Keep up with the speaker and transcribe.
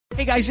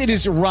Hey guys, it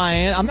is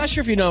Ryan. I'm not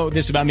sure if you know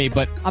this about me,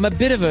 but I'm a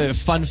bit of a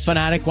fun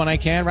fanatic when I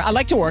can. I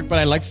like to work, but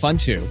I like fun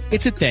too.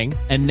 It's a thing.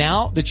 And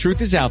now the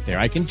truth is out there.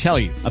 I can tell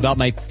you about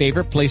my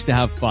favorite place to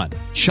have fun.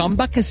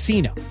 Chumba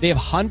Casino. They have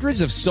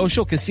hundreds of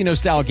social casino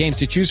style games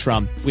to choose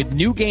from with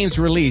new games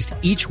released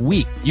each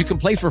week. You can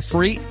play for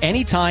free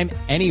anytime,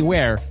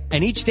 anywhere.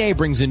 And each day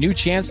brings a new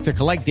chance to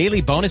collect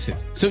daily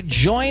bonuses. So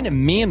join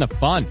me in the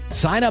fun.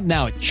 Sign up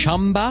now at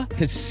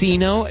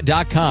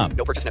ChumbaCasino.com.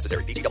 No purchase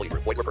necessary. VGW.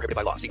 Void where prohibited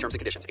by law. See terms and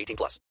conditions.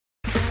 18+.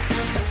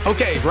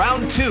 Okay,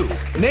 round two.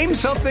 Name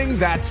something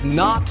that's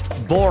not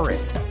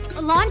boring.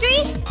 A laundry?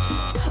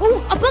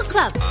 Ooh, a book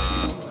club.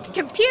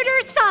 Computer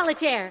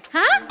solitaire,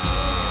 huh?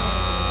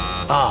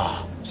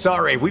 Ah,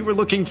 sorry. We were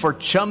looking for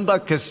Chumba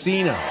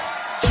Casino.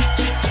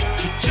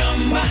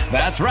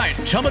 That's right.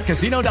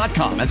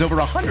 ChumbaCasino.com has over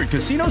 100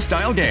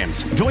 casino-style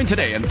games. Join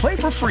today and play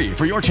for free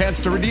for your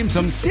chance to redeem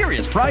some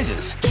serious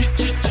prizes.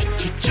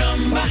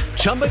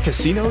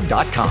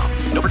 ChumbaCasino.com.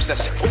 No purchase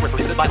necessary. Void where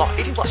prohibited by law.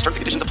 18+. Terms and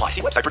conditions apply.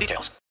 See website for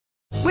details.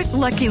 With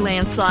Lucky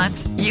Land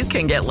Slots, you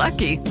can get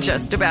lucky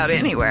just about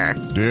anywhere.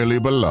 Dearly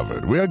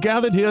beloved, we are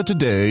gathered here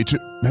today to...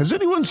 Has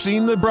anyone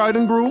seen the bride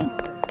and groom?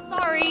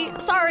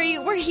 Sorry,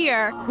 we're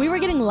here. We were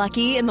getting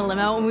lucky in the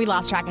limo and we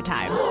lost track of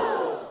time.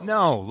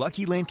 No,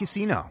 Lucky Land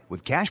Casino,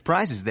 with cash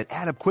prizes that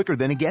add up quicker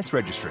than a guest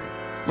registry.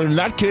 In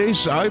that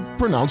case, I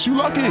pronounce you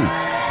lucky.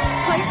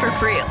 Play for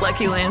free at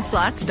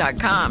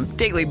LuckyLandSlots.com.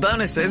 Daily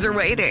bonuses are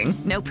waiting.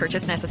 No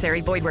purchase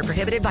necessary. Void where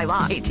prohibited by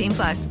law.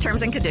 18+.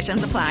 Terms and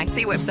conditions apply.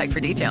 See website for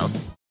details.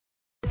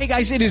 Hey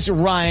guys, it is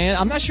Ryan.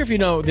 I'm not sure if you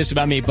know this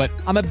about me, but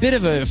I'm a bit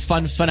of a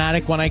fun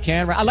fanatic when I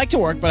can. I like to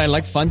work, but I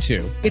like fun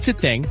too. It's a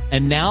thing.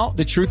 And now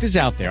the truth is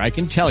out there. I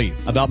can tell you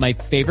about my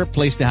favorite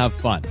place to have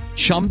fun.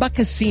 Chumba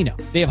Casino.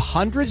 They have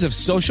hundreds of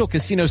social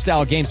casino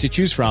style games to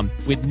choose from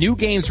with new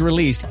games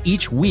released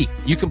each week.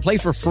 You can play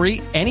for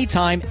free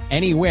anytime,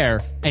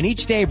 anywhere. And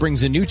each day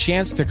brings a new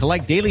chance to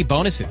collect daily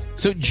bonuses.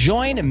 So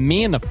join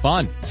me in the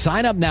fun.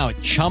 Sign up now at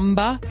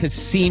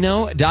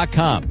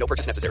ChumbaCasino.com. No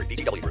purchase necessary.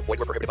 VGW. Void where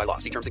prohibited by law.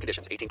 See terms and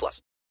conditions.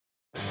 18+.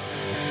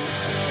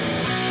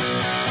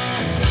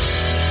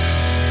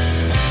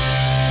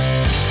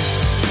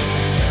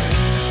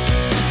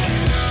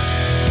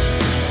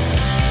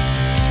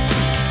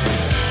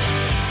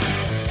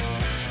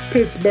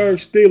 Pittsburgh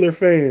Steelers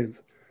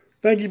fans,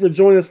 thank you for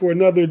joining us for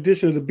another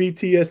edition of the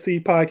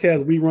BTSC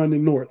podcast, We Run the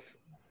North.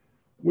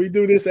 We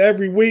do this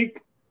every week.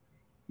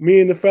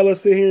 Me and the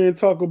fellas sit here and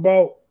talk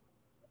about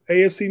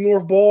AFC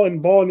North ball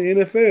and ball in the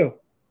NFL.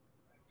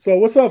 So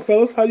what's up,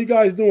 fellas? How you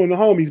guys doing? The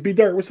homies. B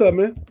Dirt, what's up,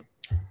 man?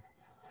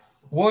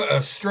 What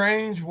a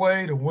strange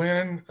way to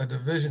win a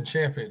division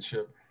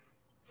championship.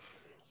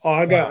 Oh,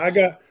 I got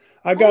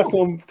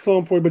some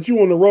for you, but you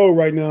on the road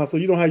right now, so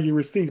you don't have your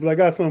receipts, but I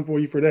got something for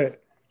you for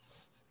that.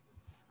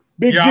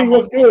 Big G,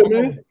 what's good,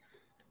 man?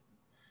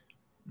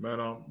 Man,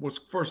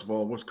 first of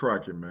all, what's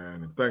cracking,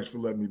 man? And thanks for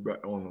letting me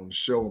back on the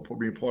show and for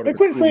being part of the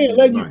quit saying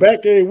letting you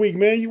back every week,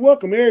 man. You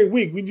welcome every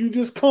week. Would you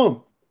just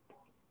come?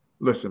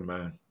 Listen,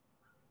 man,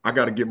 I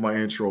got to get my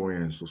intro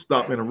in, so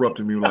stop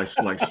interrupting me like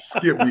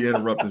Skip be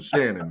interrupting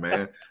Shannon,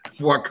 man.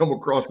 Before I come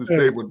across this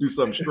table and do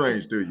something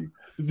strange to you.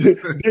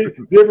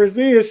 Difference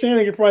is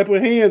Shannon can probably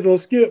put hands on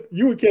Skip.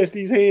 You would catch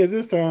these hands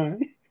this time.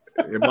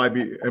 We might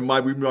be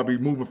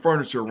moving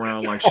furniture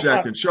around like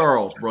Shaq and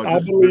Charles, bro. I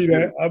believe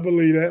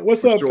that.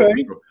 What's up,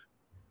 Pay?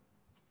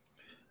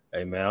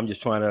 Hey, man, I'm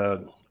just trying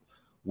to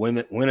win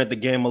at the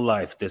game of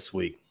life this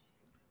week.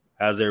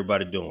 How's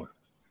everybody doing?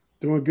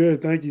 Doing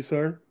good, thank you,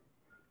 sir.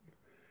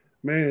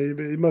 Man,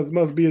 it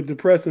must be a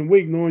depressing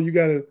week knowing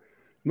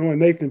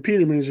Nathan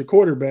Peterman is your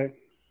quarterback.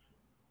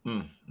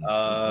 You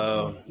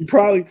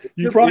probably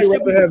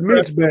rather have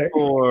Mitch back.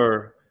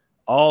 For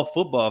all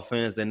football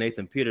fans, that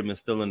Nathan Peterman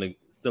still in the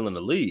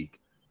league.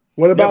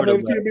 What about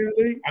Nathan Peterman in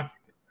the league?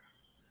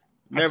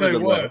 I tell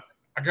you what,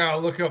 I gotta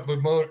look up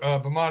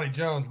Bomani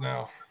Jones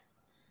now.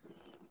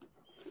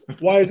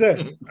 Why is that?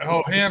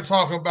 Him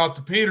talking about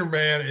the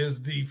Peterman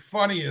is the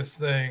funniest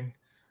thing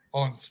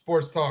on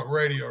sports talk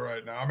radio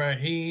right now. I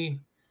mean,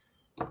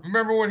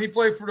 remember when he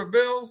played for the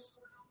Bills?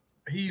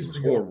 He used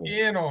to go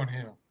in on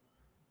him.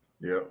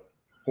 Yeah,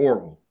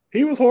 horrible.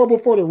 He was horrible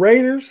for the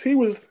Raiders. He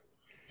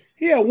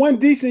had one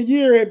decent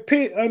year at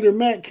Pitt under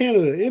Matt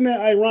Canada. Isn't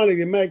that ironic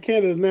that Matt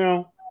Canada is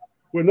now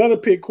with another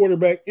Pitt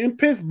quarterback in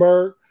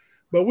Pittsburgh,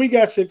 but we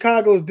got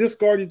Chicago's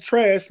discarded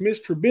trash,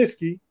 Mitch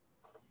Trubisky,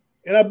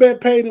 and I bet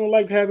Payton would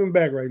like to have him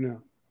back right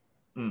now.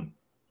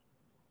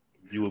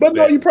 But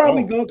no, you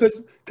probably don't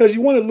because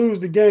you want to lose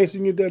the game so you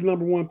can get that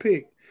number one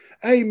pick.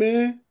 Hey,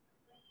 man,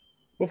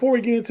 before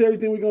we get into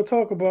everything we're going to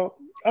talk about,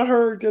 I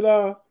heard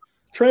that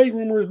trade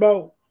rumors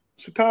about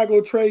Chicago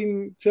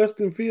trading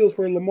Justin Fields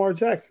for Lamar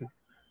Jackson.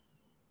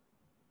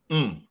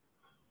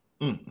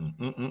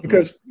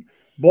 Because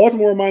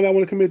Baltimore might not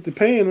want to commit to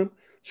paying him.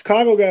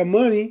 Chicago got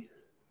money,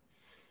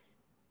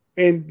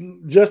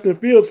 and Justin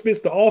Fields fits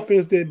the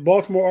offense that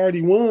Baltimore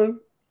already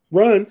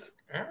runs.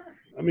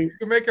 I mean, you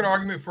can make an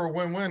argument for a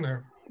win-win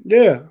there.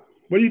 Yeah.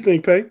 What do you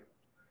think, Pay?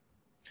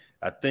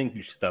 I think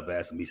you should stop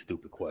asking me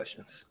stupid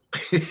questions.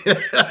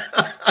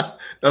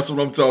 That's what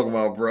I'm talking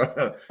about,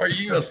 bro. Are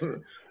you?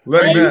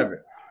 Let him have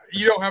it.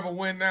 You don't have a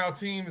win now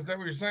team. Is that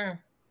what you're saying?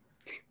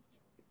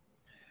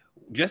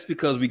 Just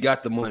because we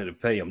got the money to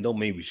pay him, don't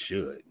mean we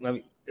should. I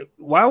mean,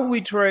 why would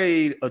we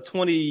trade a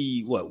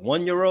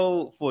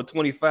 1-year-old for a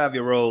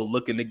 25-year-old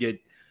looking to get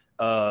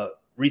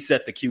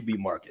reset the QB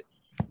market?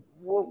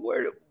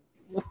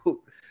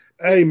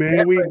 Hey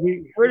man,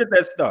 where did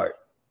that start?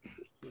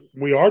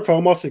 We are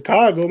talking about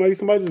Chicago. Maybe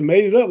somebody just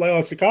made it up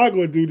like, Chicago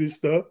would do this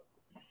stuff.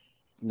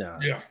 No.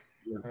 Yeah.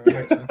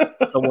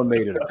 Someone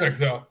made it up.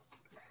 Exactly.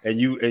 And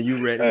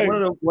you read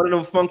one of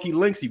them funky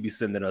links you be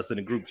sending us in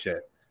the group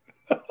chat.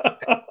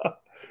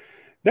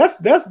 That's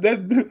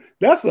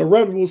a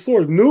reputable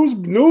source.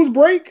 News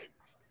break.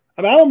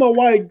 I mean, I don't know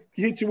why it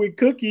hit you with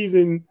cookies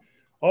and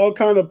all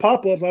kind of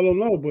pop-ups. I don't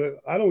know, but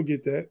I don't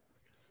get that.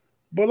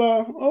 But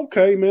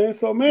okay, man.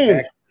 So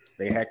man,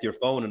 they hacked your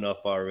phone enough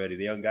already.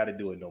 They don't got to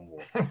do it no more.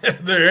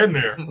 They're in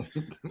there.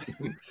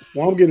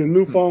 Well, I'm getting a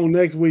new phone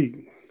next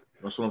week.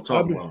 That's what I'm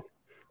talking about.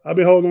 I've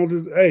been holding on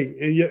to this. Hey,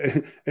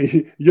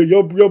 and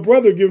your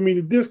brother giving me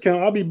the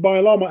discount. I'll be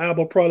buying all my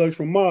Apple products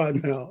from Mod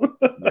now.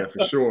 Yeah,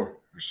 for sure.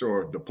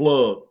 The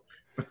plug.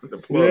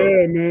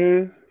 Yeah,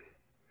 man.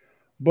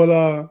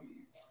 But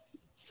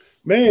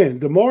man,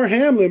 DeMar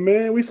Hamlin,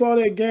 man, we saw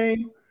that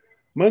game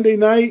Monday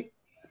night.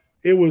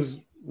 It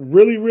was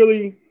really,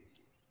 really,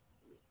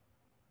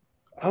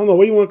 I don't know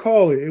what you want to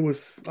call it. It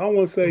was, I don't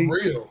want to say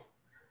real.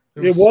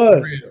 It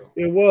was.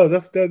 It was.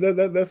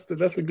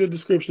 That's a good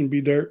description,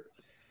 B Dirt.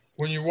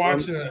 When you're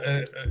watching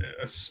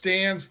a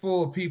stands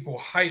full of people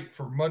hyped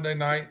for Monday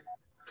night,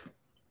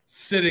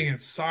 sitting in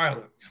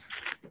silence,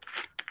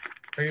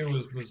 it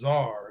was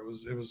bizarre.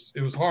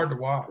 It was hard to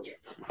watch.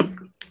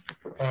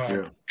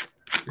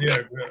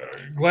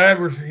 Glad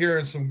we're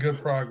hearing some good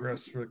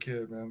progress for the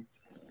kid, man.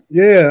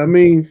 Yeah, I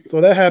mean, so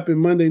that happened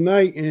Monday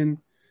night, and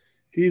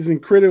he's in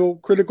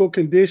critical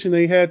condition.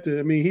 They had to.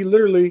 I mean, he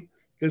literally.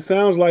 It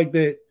sounds like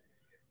that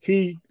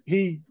he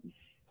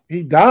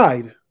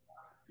died.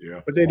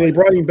 Yeah, but they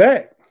brought him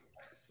back.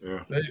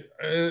 Yeah,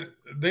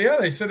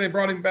 they said they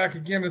brought him back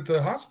again at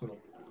the hospital.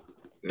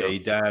 Yeah, he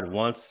died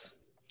once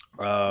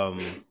on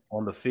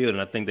the field,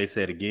 and I think they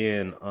said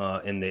again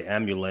in the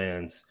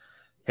ambulance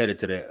headed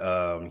to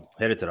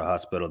the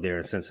hospital there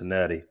in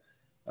Cincinnati.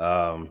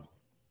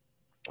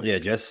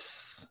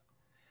 Just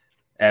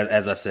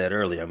as I said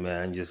earlier,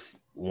 man, just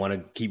want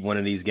to keep one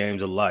of these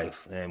games alive,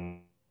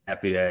 and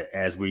happy that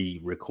as we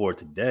record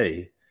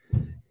today,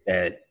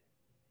 that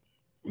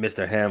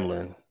Mr.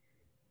 Hamlin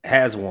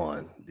has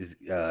won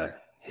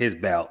his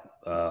bout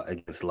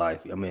against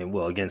life. I mean,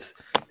 against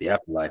the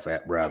afterlife,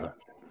 rather.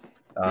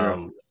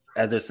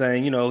 As they're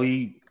saying,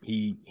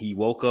 he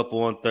woke up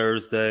on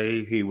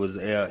Thursday. He was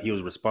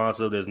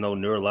responsive. There's no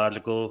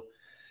neurological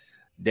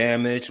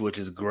damage, which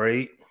is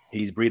great.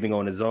 He's breathing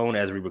on his own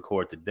as we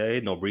record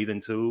today. No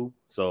breathing tube,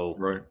 so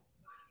right.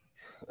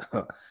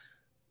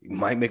 He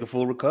might make a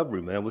full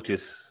recovery, man. Which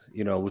is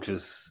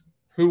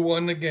who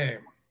won the game.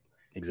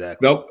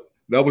 Exactly.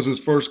 That was his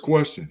first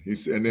question. He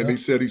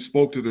said he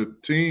spoke to the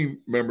team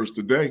members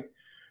today,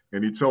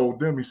 and he told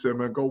them, he said,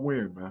 "Man, go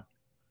win, man."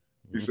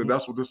 He said,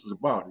 "That's what this is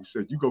about." He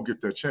said, "You go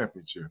get that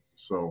championship."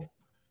 So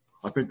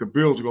I think the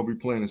Bills are going to be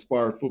playing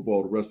inspired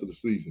football the rest of the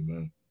season,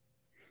 man.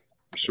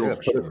 For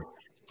sure.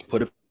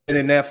 Put it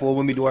in that for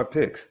when we do our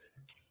picks.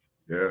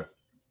 Yeah.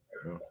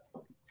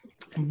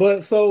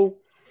 But so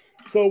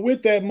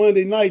with that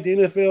Monday night, the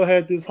NFL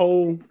had this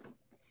whole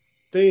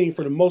thing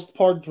for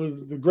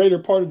the greater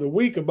part of the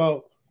week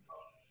about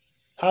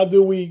how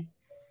do we,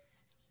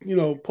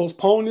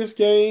 postpone this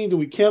game? Do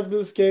we cancel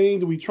this game?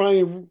 Do we try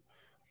and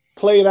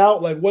play it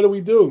out? Like, what do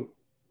we do?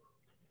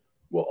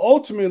 Well,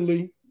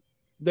 ultimately,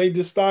 they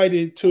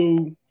decided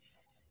to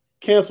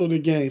cancel the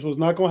game. So it's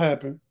not going to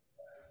happen.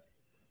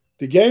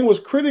 The game was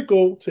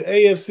critical to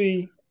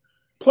AFC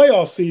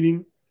playoff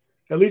seeding,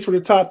 at least for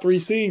the top 3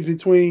 seeds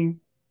between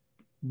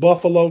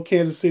Buffalo,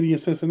 Kansas City,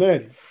 and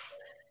Cincinnati.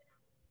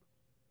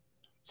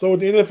 So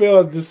what the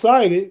NFL has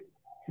decided,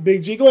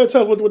 Big G, go ahead and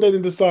tell us what they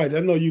didn't decide. I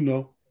know you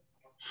know.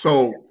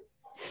 So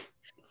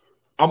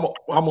I'm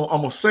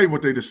gonna say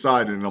what they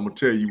decided, and I'm gonna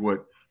tell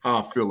you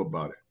how I feel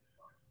about it.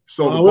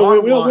 So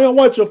we don't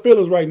want your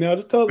feelings right now.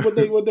 Just tell us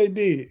what they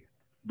did.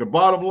 The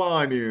bottom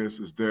line is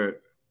that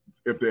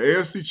if the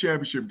AFC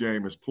Championship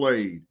game is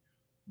played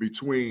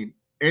between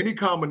any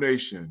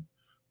combination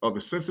of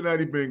the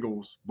Cincinnati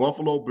Bengals,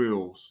 Buffalo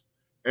Bills,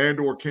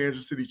 and/or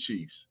Kansas City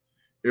Chiefs,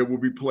 it will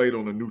be played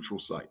on a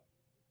neutral site.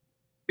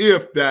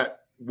 If that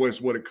was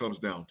what it comes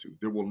down to,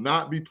 there will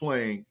not be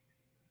playing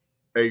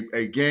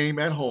a game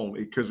at home,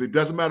 because it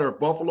doesn't matter if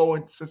Buffalo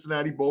and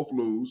Cincinnati both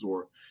lose,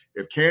 or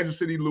if Kansas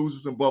City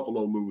loses and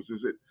Buffalo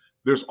loses.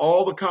 There's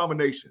all the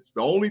combinations.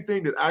 The only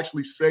thing that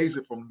actually saves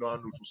it from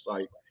non-neutral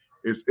site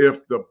is if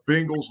the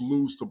Bengals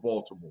lose to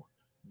Baltimore.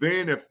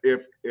 Then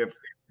if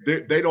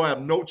they don't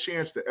have no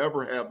chance to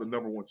ever have the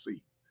number 1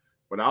 seed.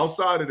 But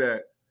outside of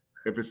that,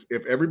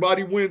 if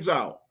everybody wins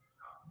out,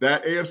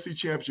 that AFC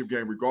Championship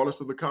game, regardless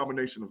of the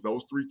combination of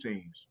those 3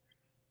 teams,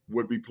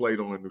 would be played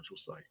on a neutral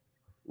site.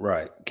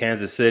 Right.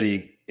 Kansas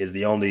City is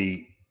the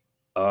only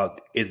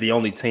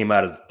team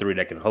out of the three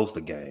that can host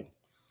a game.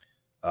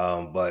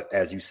 But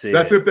as you said,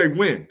 that's if they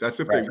win. That's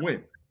if right, they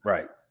win.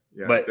 Right.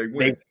 Yeah,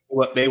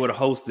 but they would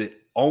host it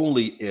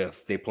only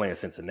if they play in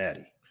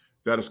Cincinnati.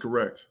 That is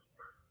correct.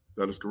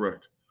 If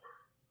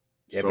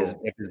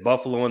it's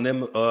Buffalo and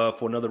them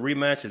for another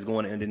rematch, it's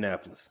going to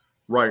Indianapolis.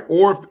 Right.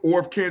 Or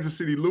if Kansas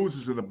City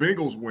loses and the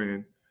Bengals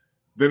win,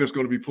 then it's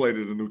going to be played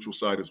at a neutral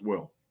site as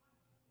well.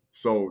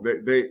 So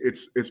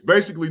it's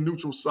basically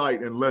neutral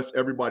site unless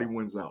everybody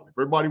wins out. If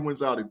everybody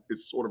wins out,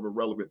 it's sort of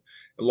irrelevant.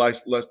 Unless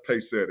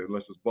Pace said,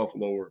 unless it's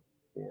Buffalo or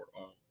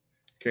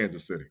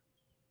Kansas City.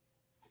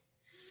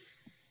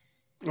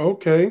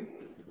 Okay.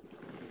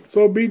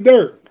 So B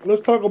Dirt,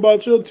 let's talk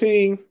about your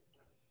team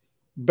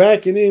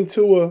backing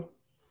into a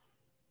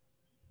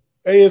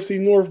AFC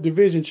North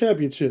Division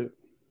Championship.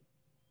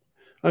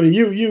 I mean,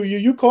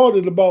 you called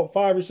it about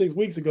 5 or 6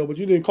 weeks ago, but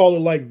you didn't call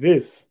it like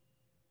this.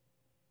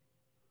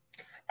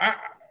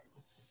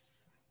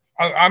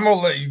 I'm gonna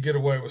let you get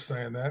away with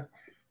saying that.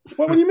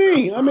 What do you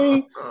mean?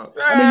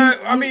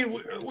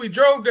 We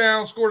drove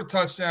down, scored a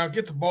touchdown,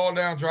 get the ball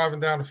down, driving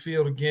down the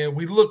field again.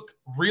 We look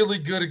really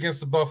good against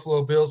the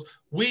Buffalo Bills.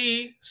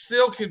 We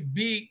still could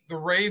beat the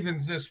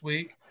Ravens this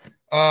week,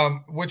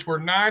 which were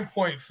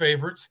 9-point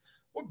favorites.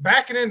 We're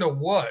backing into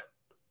what?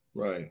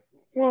 Right.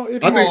 Well,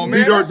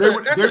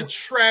 that's a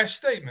trash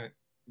statement.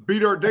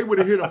 B-Dirt, they would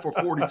have hit them for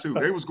 42.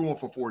 They was going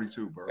for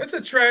 42, bro. That's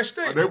a trash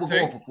statement. They were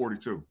going for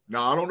 42.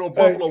 Now, I don't know if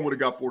Buffalo would have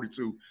got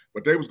 42,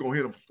 but they was going to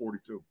hit them for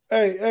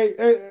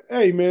 42.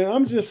 Hey, man,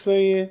 I'm just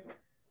saying.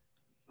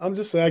 I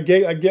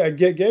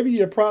gave you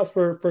your props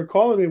for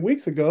calling it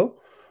weeks ago,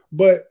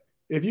 but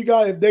if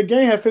that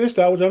game had finished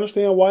out, which I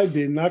understand why it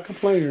did, not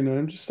complaining or nothing.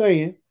 I'm just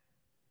saying.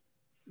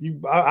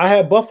 I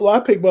had Buffalo. I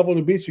picked Buffalo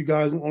to beat you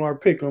guys on our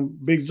pick.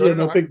 Big J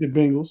picked the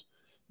Bengals.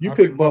 You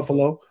picked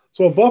Buffalo.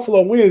 So if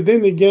Buffalo wins,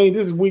 then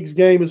this week's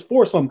game is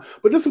for something.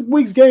 But this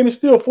week's game is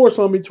still for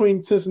something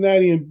between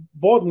Cincinnati and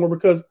Baltimore,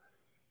 because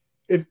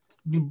if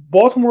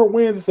Baltimore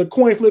wins, it's a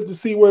coin flip to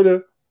see where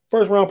the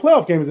first round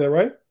playoff game is at,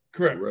 right?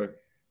 Correct. Right.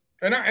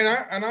 And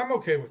I'm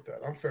okay with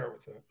that. I'm fair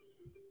with that.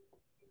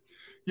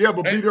 Yeah,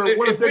 but Peter,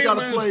 what if they got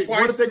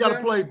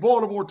to play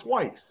Baltimore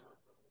twice?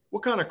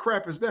 What kind of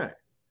crap is that?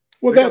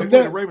 Well, they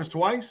play the Ravens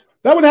twice.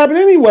 That would happen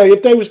anyway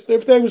if they was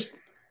 3-6.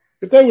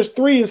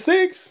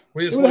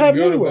 We just wouldn't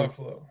go to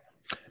Buffalo.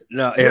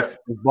 Now, if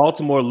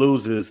Baltimore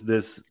loses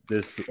this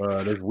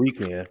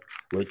weekend,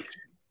 which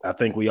I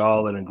think we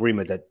all in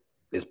agreement that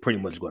is pretty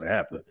much going to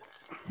happen,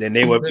 then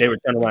they would turn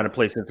around and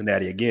play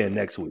Cincinnati again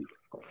next week.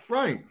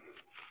 Right.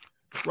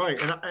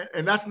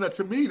 And that's not,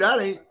 to me. That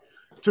ain't,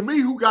 to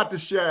me, who got the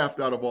shaft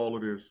out of all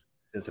of this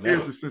is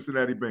the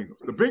Cincinnati Bengals.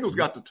 The Bengals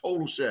got the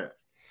total shaft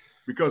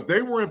because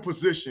they were in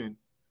position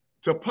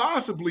to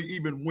possibly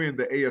even win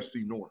the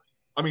AFC North.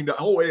 I mean, the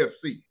whole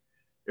AFC.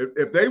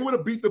 If they would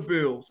have beat the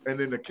Bills and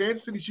then the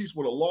Kansas City Chiefs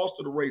would have lost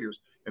to the Raiders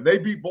and they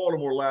beat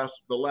Baltimore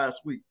the last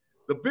week,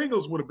 the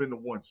Bengals would have been the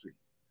 1 seed.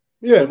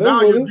 Yeah. So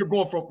now you're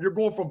going from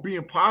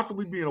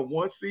possibly being a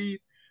 1 seed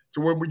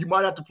to where you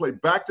might have to play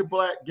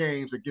back-to-back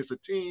games against a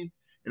team.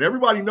 And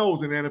everybody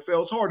knows in the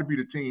NFL it's hard to beat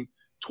a team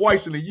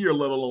twice in a year,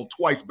 let alone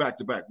twice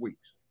back-to-back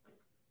weeks.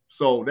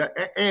 So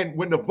and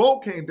when the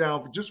vote came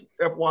down, just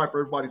FYI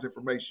for everybody's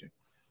information,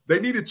 they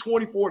needed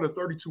 24 to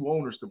 32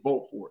 owners to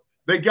vote for it.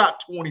 They got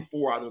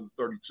 24 out of the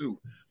 32.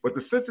 But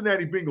the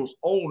Cincinnati Bengals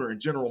owner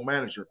and general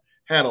manager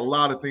had a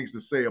lot of things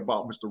to say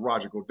about Mr.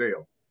 Roger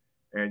Goodell.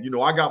 And,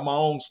 I got my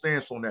own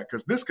stance on that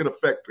because this could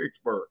affect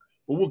Pittsburgh.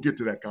 But we'll get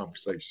to that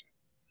conversation.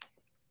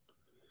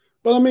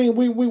 But, I mean,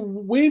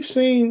 we've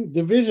seen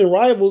division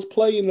rivals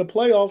play in the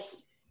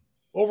playoffs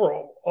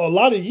over a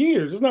lot of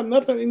years. It's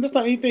not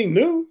anything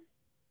new.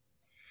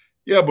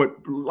 Yeah, but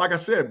like I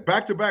said,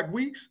 back-to-back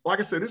weeks, like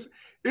I said,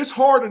 it's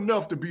hard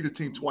enough to beat a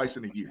team twice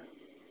in a year.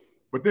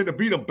 But then to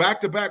beat them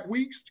back-to-back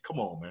weeks, come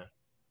on, man.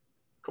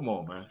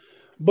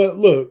 But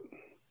look,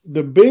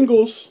 the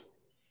Bengals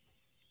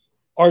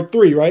are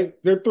 3, right?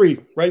 They're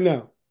 3 right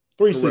now.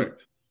 3 seed.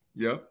 Correct.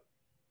 Yeah.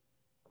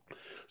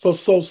 So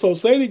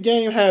say the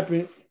game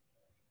happened,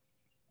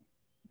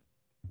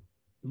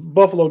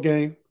 Buffalo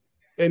game,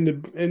 and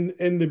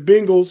the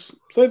Bengals.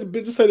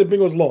 Just say the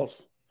Bengals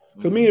lost.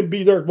 Because me and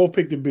B Dirk both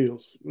picked the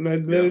Bills.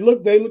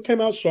 They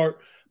came out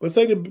sharp. But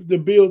say the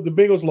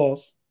Bengals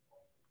lost.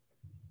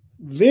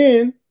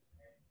 Then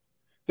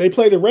they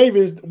play the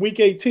Ravens week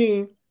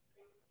 18,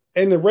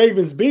 and the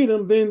Ravens beat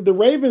them. Then the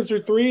Ravens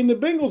are 3 and the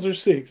Bengals are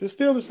 6. It's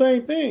still the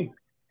same thing.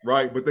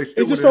 Right, but they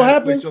still would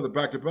have played each other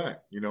back to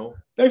back.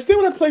 They still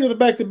would have played each other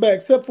back to back,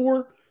 except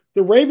for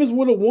the Ravens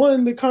would have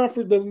won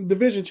the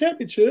division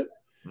championship,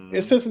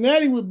 and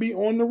Cincinnati would be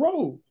on the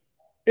road.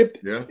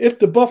 If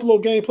the Buffalo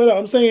game played out,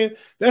 I'm saying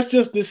that's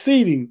just the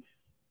seeding.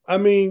 I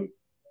mean.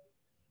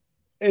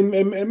 And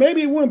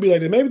maybe it wouldn't be like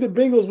that. Maybe the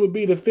Bengals would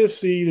be the 5th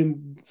seed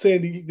and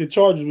saying the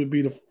Chargers would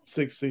be the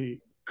 6th seed.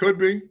 Could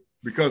be,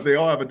 because they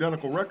all have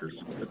identical records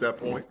at that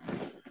point.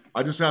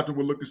 I just have to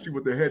look to see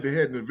what the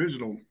head-to-head and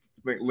divisional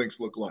links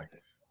look like.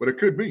 But it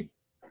could be.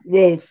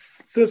 Well,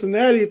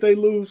 Cincinnati, if they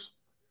lose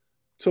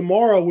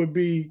tomorrow, would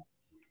be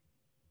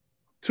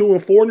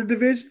 2-4 in the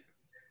division.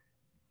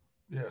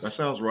 Yes. That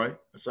sounds right.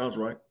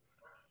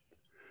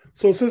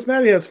 So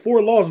Cincinnati has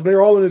 4 losses.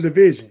 They're all in the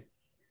division.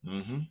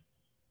 Mm-hmm.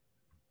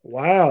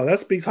 Wow,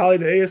 that speaks highly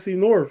to AFC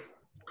North.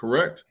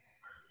 Correct.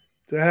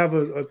 To have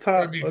a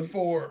top. It'd be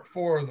four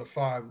of the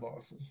 5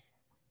 losses.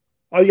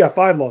 Oh, you got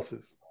 5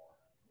 losses.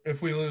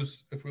 If we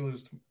lose.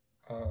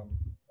 Oh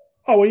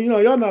well,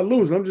 y'all not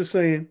losing. I'm just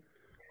saying.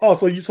 Oh,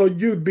 so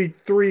you'd be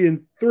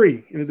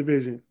 3-3 in the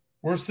division.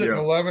 We're sitting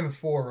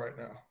 11-4 right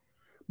now.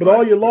 But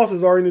all your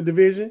losses are in the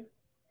division.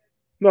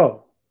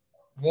 No.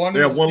 One they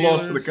have one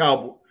loss to the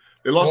Cowboys.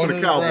 They lost to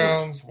the Cowboys.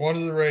 Browns, one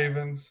to the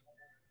Ravens.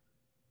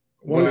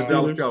 One to the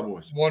Dallas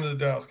Cowboys. One to the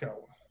Dallas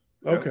Cowboys.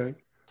 Okay.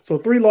 So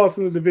 3 losses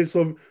in the division.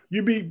 So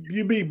you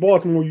beat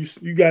Baltimore.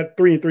 You got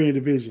 3-3 in the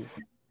division.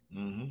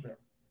 Mm-hmm.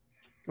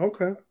 Yeah.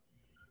 Okay.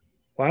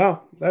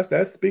 Wow.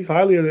 That speaks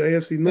highly of the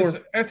AFC North.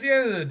 Listen, at the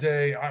end of the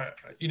day,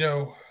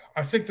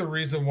 I think the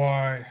reason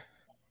why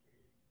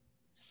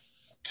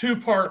two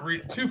part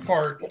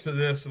to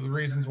this are the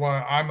reasons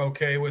why I'm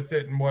okay with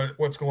it and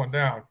what's going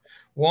down.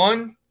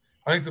 One,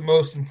 I think the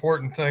most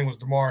important thing was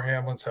Damar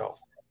Hamlin's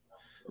health.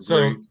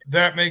 So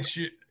that makes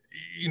you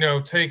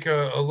take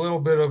a little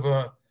bit of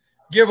a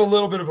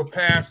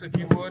pass, if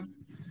you would.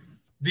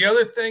 The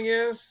other thing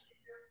is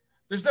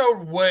there's no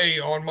way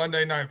on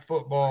Monday Night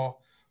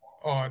Football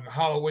on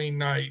Halloween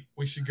night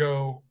we should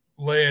go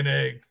lay an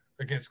egg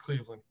against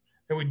Cleveland.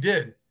 And we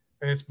did.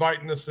 And it's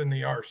biting us in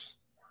the arse.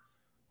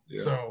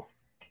 Yeah. So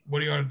what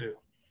are you going to do?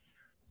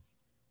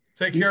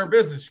 Take care of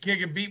business. You can't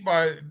get beat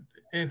by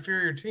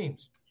inferior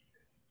teams.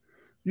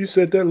 You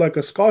said that like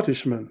a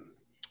Scottishman.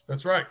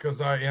 That's right,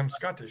 because I am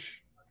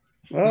Scottish.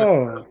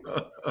 Oh.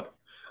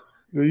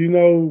 Do you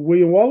know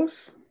William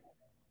Wallace?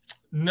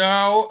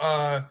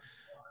 No,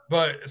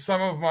 but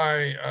some of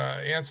my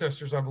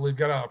ancestors, I believe,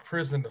 got out of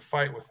prison to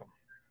fight with him.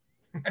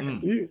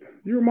 You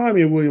remind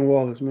me of William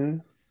Wallace,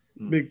 man.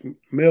 Big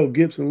Mel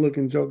Gibson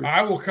looking joker.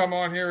 I will come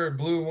on here in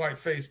blue and white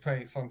face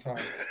paint sometime.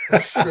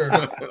 For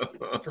sure.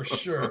 For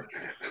sure.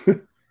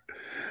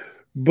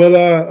 But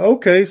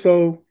okay,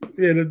 so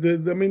yeah,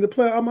 the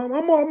play. I'm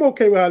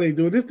okay with how they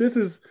do it.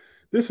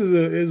 This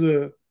is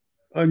a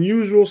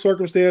unusual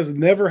circumstance. It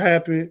never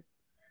happened.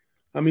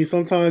 I mean,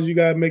 sometimes you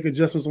gotta make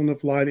adjustments on the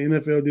fly. The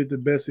NFL did the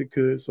best it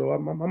could, so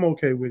I'm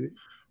okay with it.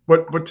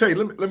 But Tay,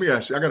 let me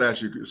ask you. I gotta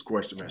ask you this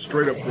question, man.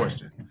 Straight up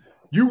question.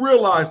 You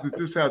realize that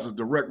this has a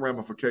direct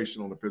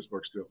ramification on the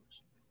Pittsburgh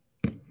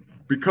Steelers,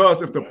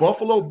 because if the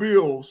Buffalo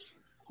Bills,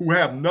 who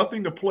have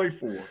nothing to play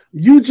for,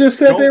 you just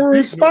said they were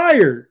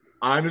inspired.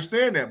 I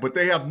understand that, but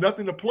they have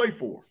nothing to play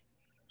for.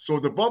 So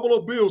the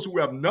Buffalo Bills, who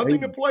have nothing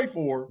to play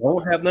for,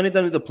 don't have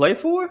nothing to play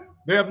for.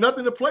 They have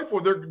nothing to play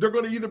for. They're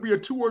going to either be a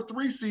 2 or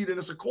 3 seed, and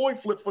it's a coin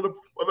flip for the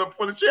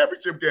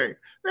championship game.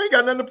 They ain't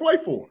got nothing to play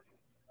for.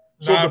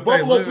 So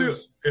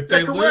if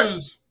they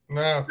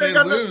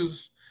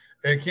lose,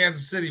 and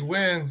Kansas City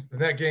wins,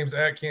 then that game's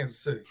at Kansas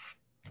City.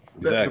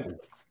 Exactly.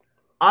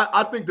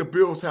 I think the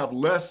Bills have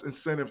less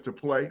incentive to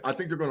play. I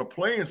think they're going to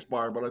play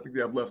inspired, but I think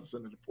they have less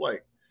incentive to play.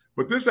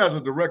 But this has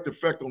a direct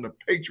effect on the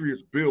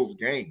Patriots-Bills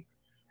game,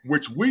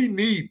 which we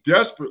need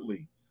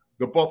desperately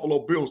the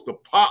Buffalo Bills to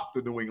pop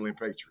the New England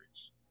Patriots.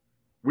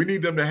 We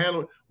need them to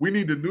handle. We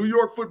need the New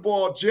York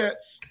Football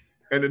Jets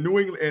and the New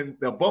England and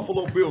the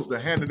Buffalo Bills to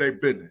handle their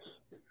business,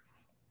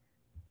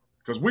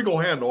 because we're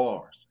gonna handle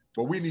ours,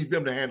 but we need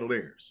them to handle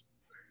theirs.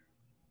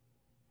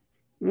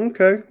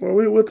 Okay, well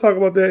we'll talk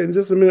about that in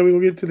just a minute.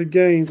 We'll get to the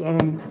games.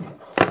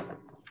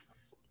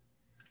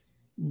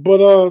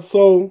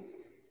 So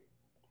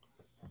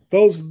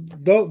those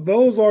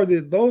are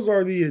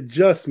the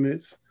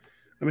adjustments.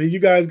 I mean, you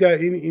guys got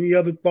any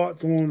other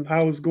thoughts on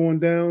how it's going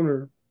down,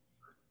 or?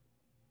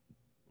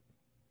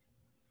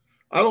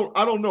 I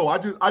don't know. I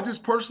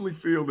just personally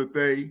feel that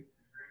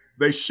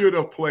they should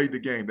have played the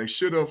game. They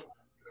should have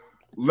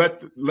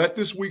let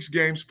this week's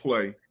games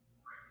play,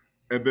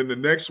 and then the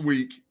next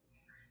week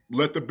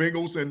let the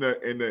Bengals and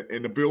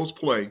the Bills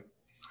play.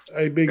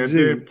 Hey, Big and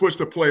G. then push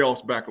the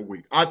playoffs back a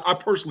week. I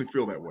personally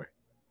feel that way.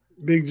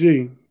 Big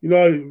G,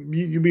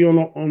 you be on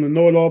the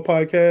Know It All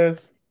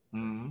podcast,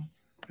 mm-hmm.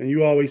 and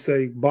you always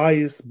say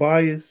bias.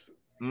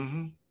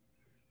 Mm-hmm.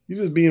 You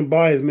just being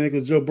biased, man,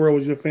 because Joe Burrow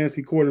was your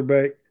fancy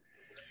quarterback,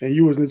 and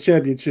you was in the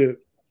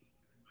championship.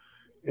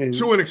 And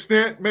to an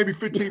extent, maybe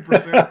 15%,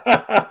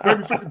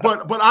 maybe 50,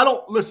 but I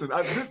don't listen.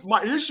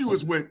 My issue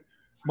is with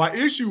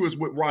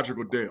Roger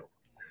Goodell.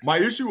 My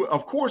issue,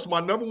 of course, my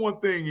number one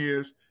thing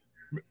is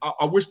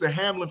I wish the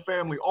Hamlin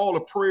family all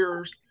the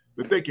prayers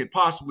that they can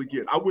possibly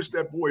get. I wish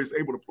that boy is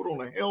able to put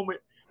on a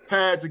helmet,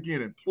 pads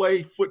again, and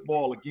play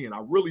football again.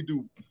 I really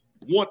do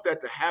want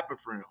that to happen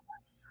for him.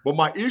 But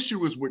my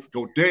issue is with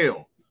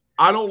Goodell.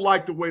 I don't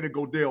like the way that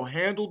Goodell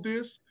handled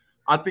this.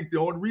 I think the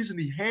only reason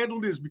he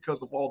handled it is because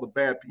of all the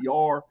bad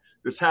PR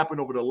that's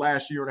happened over the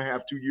last year and a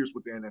half, 2 years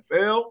with the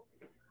NFL.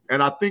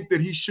 And I think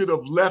that he should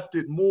have left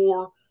it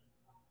more.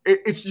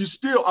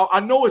 I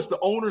know it's the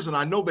owners and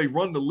I know they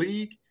run the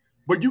league,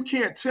 but you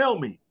can't tell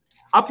me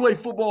I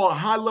played football at a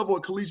high level,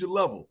 at collegiate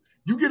level.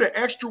 You get an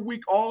extra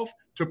week off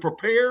to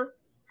prepare,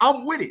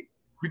 I'm with it.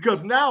 Because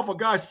now if a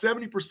guy's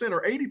 70%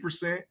 or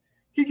 80%,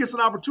 he gets an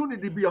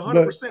opportunity to be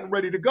 100%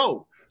 ready to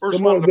go. The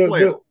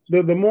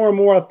more and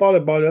more I thought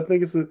about it, I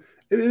think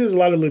it is a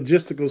lot of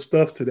logistical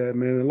stuff to that,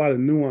 man. A lot of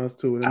nuance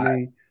to it. I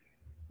mean,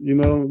 you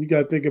know, you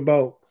got to think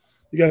about,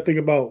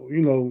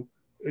 you know,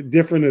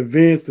 different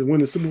events. When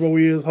the Super Bowl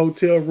is,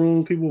 hotel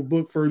rooms, people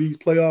book for these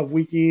playoff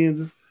weekends,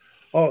 it's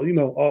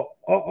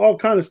all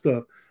kind of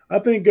stuff. I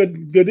think the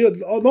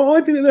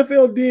only thing the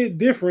NFL did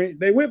different,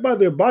 they went by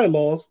their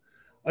bylaws.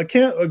 A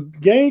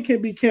game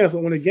can be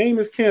canceled. When a game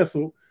is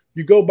canceled,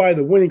 you go by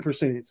the winning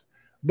percentage.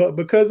 But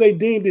because they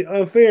deemed it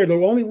unfair, the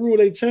only rule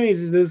they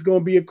changed is that it's going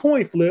to be a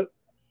coin flip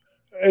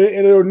and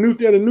at a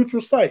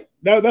neutral site.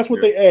 That's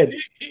what they added.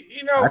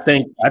 You know, I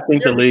think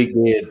the league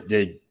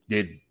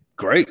did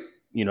great.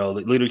 You know,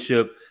 the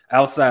leadership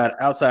outside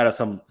of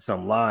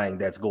some lying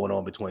that's going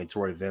on between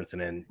Troy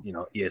Vincent and, you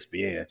know,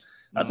 ESPN.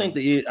 I think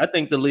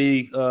the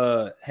league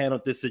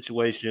handled this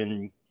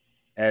situation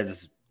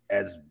as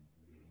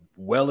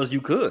well as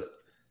you could.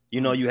 You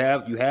know, you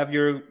have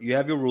your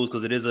rules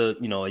because it is a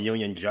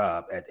union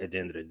job at the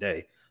end of the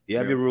day. You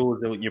have your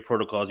rules and your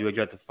protocols you have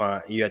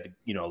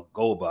to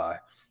go by,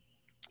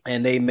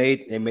 and they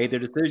made their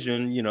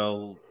decision, you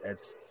know,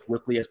 as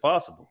swiftly as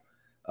possible.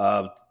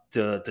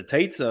 To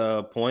Tate's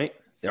point,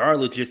 there are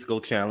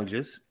logistical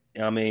challenges.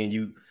 I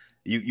mean,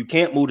 you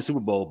can't move the Super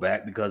Bowl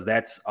back because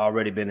that's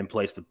already been in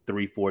place for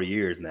 3-4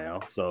 years now.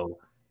 So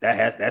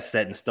that's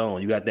set in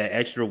stone. You got that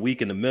extra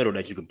week in the middle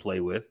that you can play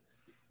with,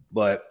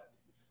 but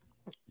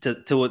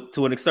to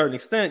a certain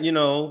extent, you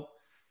know,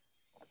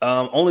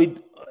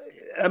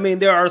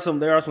 there are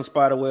some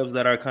spider webs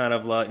that are kind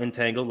of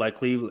entangled,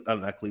 like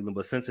not Cleveland,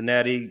 but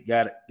Cincinnati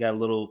got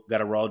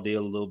a raw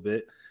deal a little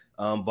bit.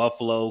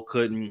 Buffalo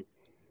couldn't,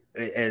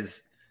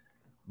 as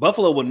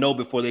Buffalo would know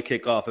before they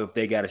kick off if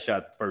they got a shot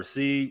at the first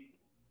seed.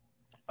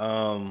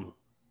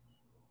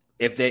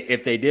 If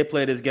they did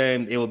play this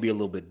game, it would be a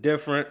little bit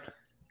different.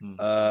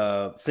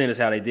 Seeing as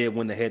how they did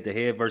win the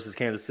head-to-head versus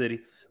Kansas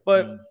City,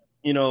 but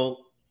you know,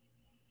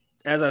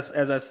 as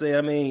I say,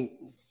 I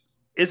mean,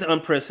 it's an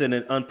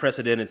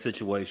unprecedented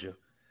situation.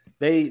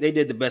 They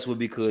did the best what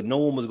we could. No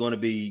one was going to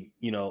be,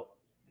 you know,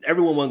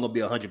 everyone wasn't going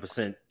to be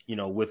 100%, you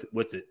know, with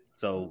it.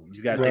 So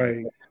you got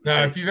to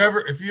now. If you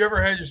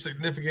ever had your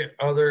significant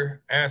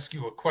other ask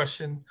you a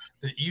question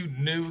that you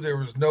knew there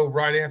was no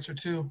right answer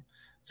to,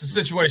 it's a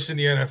situation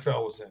the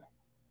NFL was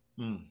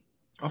in.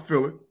 I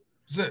feel it.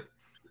 That's it.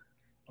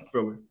 I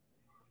feel it.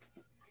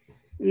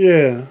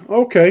 Yeah.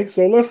 Okay.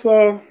 So let's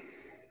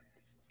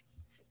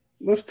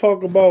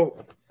talk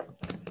about.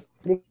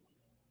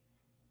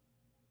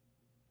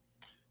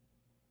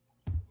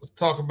 Let's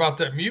talk about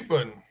that mute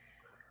button.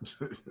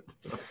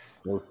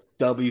 Those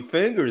stubby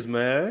fingers,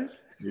 man.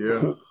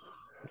 Yeah.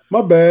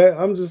 My bad.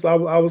 I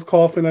was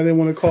coughing. I didn't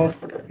want to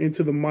cough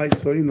into the mic,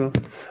 so you know.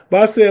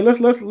 But I said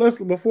let's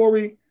before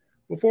we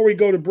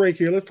go to break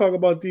here, let's talk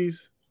about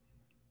these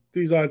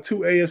two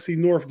AFC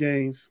North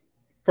games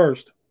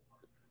first,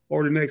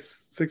 over the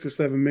next 6 or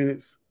 7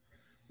 minutes.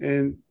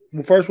 And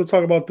first we'll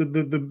talk about the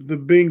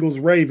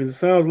Bengals Ravens. It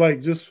sounds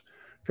like just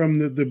from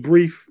the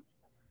brief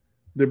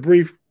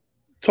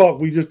talk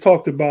we just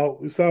talked about,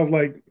 it sounds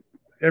like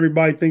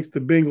everybody thinks the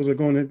Bengals are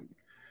going to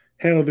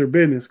handle their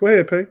business. Go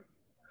ahead, Pay.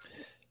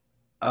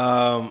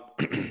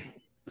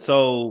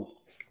 So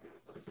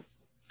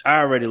I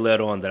already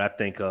led on that I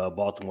think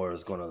Baltimore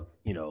is going to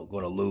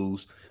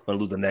lose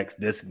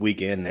this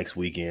weekend, next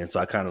weekend. So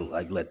I kind of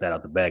like let that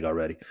out the bag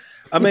already.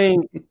 I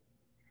mean,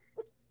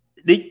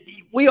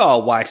 we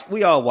all watched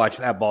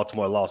how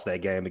Baltimore lost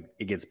that game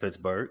against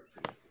Pittsburgh.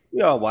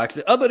 We all watched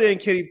it. Other than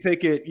Kenny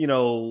Pickett, you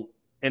know,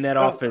 in that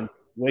offense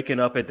waking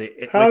up at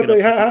the how'd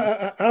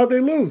they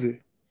lose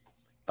it?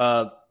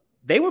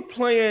 They were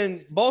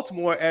playing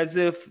Baltimore as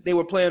if they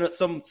were playing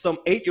some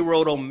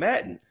 8-year-old on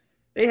Madden.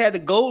 They had the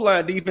goal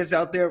line defense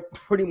out there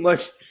pretty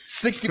much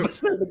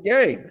 60% of the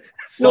game.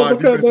 So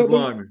because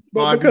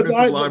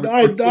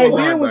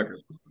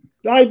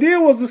the idea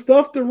was the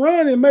stuff to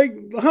run and make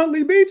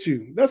Huntley beat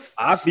you. That's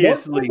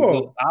obviously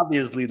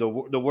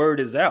the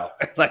word is out.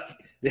 like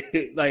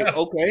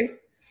okay,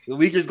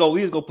 we just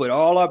go put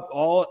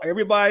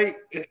everybody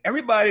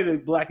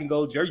the black and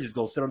gold jersey just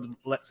go sit at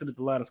the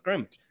line of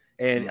scrimmage.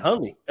 And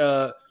Huntley,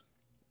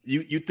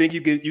 you think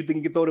you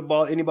can throw the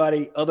ball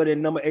anybody other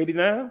than number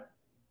 89?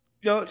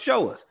 You know,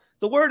 show us.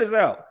 The word is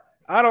out.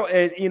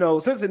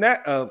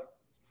 Cincinnati,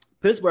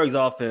 Pittsburgh's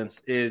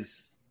offense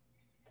is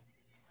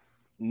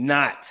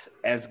not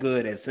as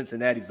good as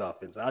Cincinnati's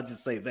offense. I'll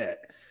just say that.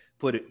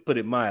 Put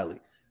it mildly.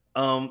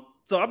 So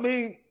I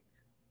mean,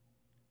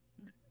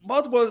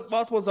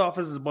 Baltimore's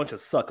offense is a bunch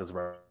of suckers,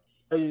 bro.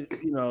 You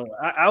know,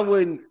 I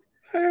wouldn't.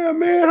 Yeah,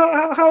 man.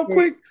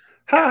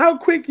 How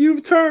quick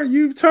you've turned?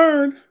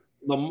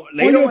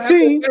 They don't have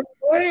their best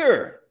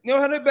player. They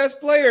don't have their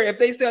best player. If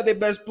they still have their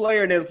best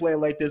player and they're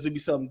playing like this, it'd be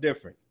something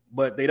different.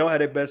 But they don't have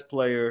their best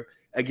player.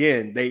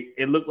 Again,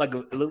 it looked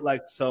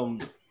like some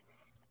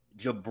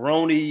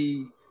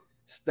jabroni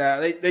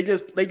style. They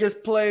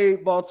just play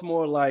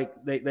Baltimore like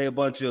they a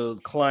bunch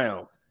of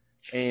clowns.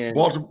 And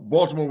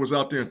Baltimore was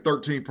out there in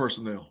 13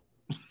 personnel.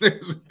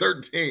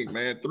 13,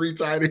 man, 3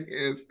 tight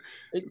ends.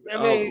 I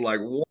was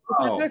like, wow,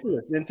 it's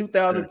ridiculous. In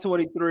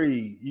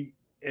 2023,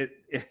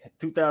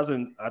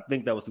 2000, I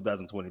think that was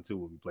 2022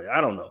 when we played.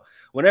 I don't know.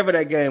 Whenever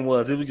that game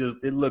was,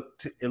 it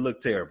looked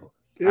terrible.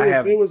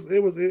 It was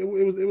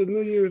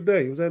New Year's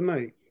Day. It was that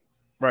night.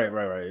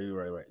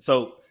 Right.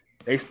 So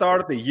they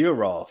started the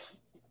year off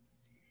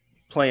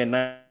playing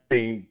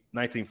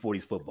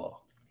 1940s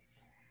football.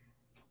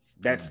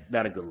 That's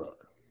not a good look.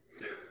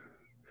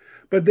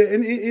 But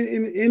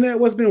in that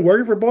what's been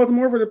working for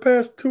Baltimore for the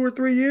past 2 or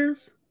 3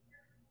 years?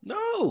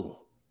 No,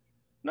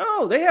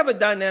 they have a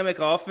dynamic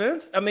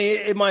offense. I mean,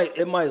 it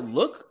might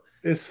look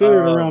it's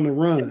centered around the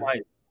run.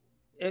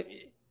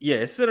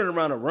 It's centered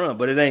around the run,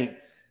 but it ain't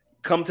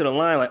come to the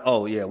line like,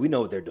 oh yeah, we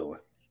know what they're doing.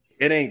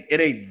 It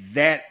ain't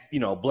that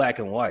black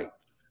and white.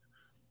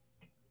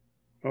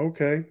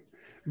 Okay.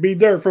 B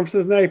Dirt, from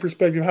Cincinnati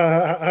perspective,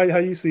 how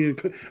you see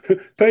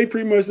it? Pay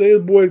pretty much say his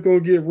boy's gonna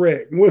get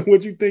wrecked.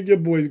 What you think your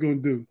boy's gonna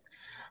do?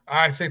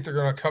 I think they're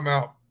gonna come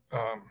out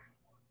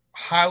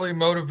highly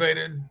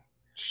motivated,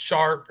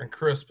 sharp, and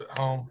crisp at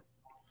home.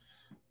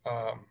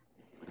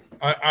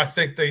 I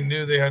think they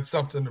knew they had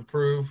something to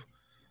prove.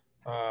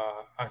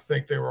 I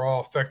think they were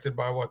all affected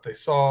by what they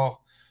saw,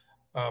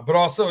 but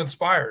also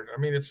inspired. I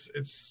mean,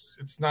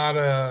 it's not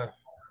a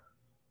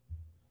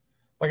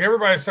like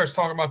everybody starts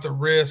talking about the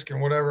risk and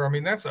whatever. I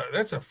mean, that's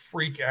a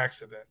freak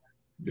accident.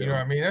 You know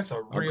what I mean? That's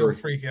a real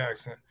freak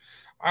accident.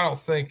 I don't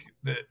think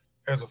that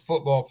as a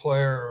football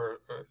player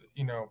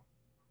or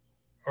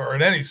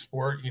in any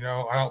sport,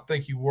 I don't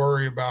think you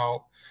worry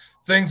about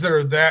things that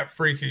are that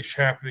freakish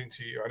happening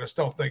to you. I just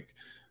don't think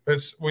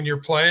that's when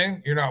you're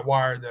playing, you're not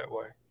wired that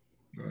way.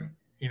 Right.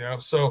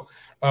 So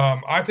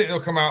I think they'll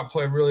come out and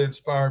play really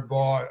inspired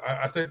ball.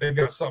 I think they've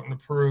got something to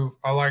prove.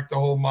 I like the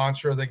whole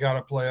mantra, they got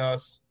to play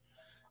us.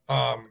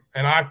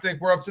 And I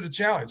think we're up to the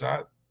challenge.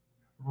 I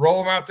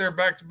roll them out there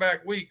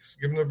back-to-back weeks,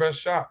 give them their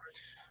best shot.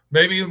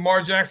 Maybe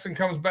Lamar Jackson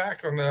comes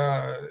back on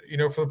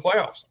for the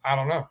playoffs. I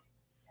don't know.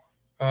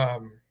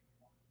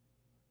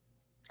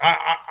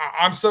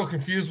 I'm so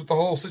confused with the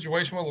whole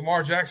situation with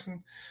Lamar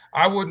Jackson.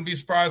 I wouldn't be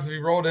surprised if he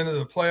rolled into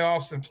the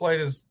playoffs and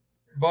played his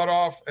butt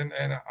off. And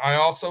I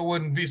also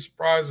wouldn't be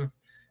surprised if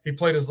he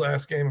played his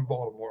last game in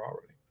Baltimore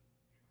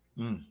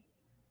already.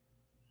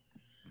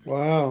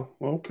 Wow.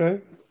 Okay.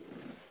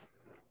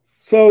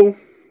 So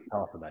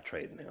about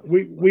trading him.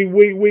 We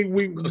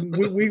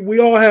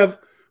all have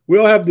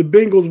the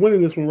Bengals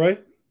winning this one,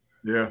 right?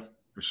 Yeah,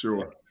 for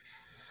sure.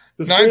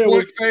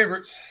 9-point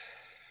favorites.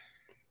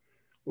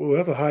 Oh,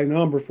 that's a high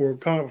number for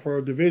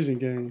a division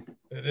game.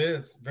 It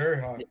is very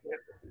high.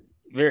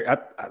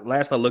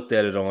 Last I looked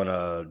at it on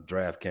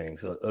DraftKings.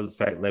 So, in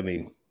fact, let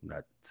me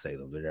not say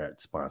them; they're not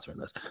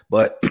sponsoring us.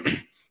 But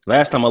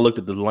last time I looked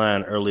at the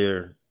line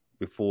earlier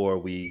before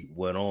we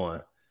went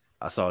on,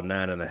 I saw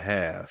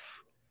 9.5,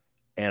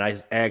 and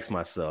I asked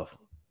myself,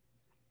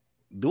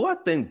 "Do I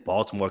think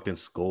Baltimore can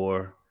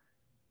score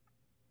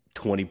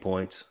 20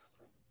 points?"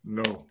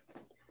 No.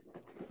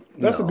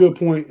 That's a good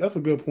point. But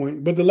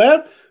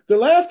the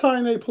last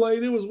time they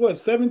played, it was what,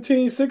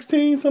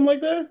 17-16, something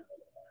like that?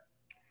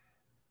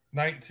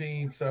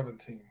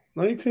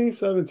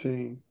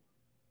 1917.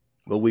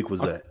 What week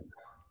was that?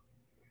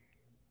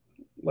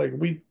 Like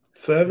week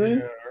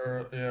 7?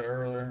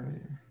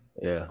 Earlier.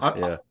 Yeah.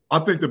 I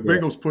think the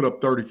Bengals put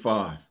up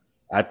 35.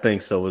 I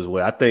think so as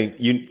well. I think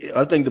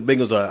the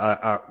Bengals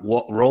are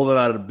rolling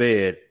out of the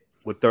bed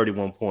with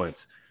 31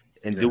 points.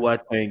 And do I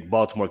think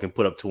Baltimore can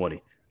put up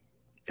 20?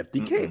 If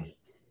they can.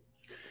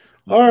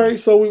 All right,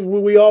 so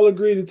we all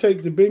agree to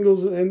take the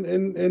Bengals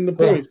and the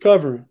points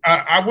covering.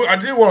 I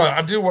do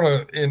want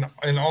to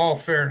in all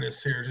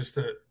fairness here, just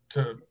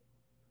to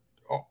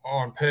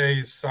on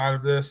Pay's side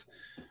of this,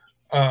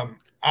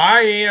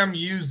 I am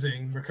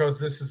using, because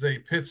this is a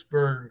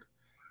Pittsburgh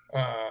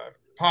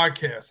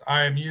podcast,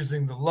 I am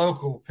using the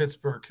local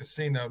Pittsburgh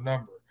casino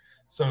number,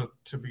 so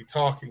to be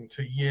talking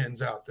to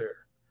yens out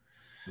there.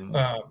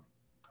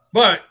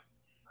 But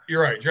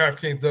you're right,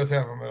 DraftKings does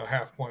have them at a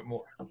half point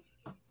more.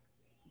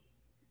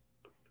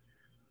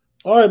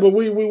 All right, but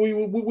we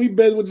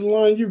bet with the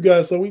line you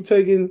got, so we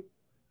taking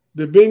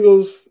the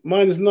Bengals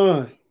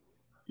 -9.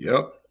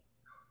 Yep.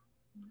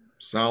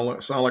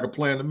 Sound like a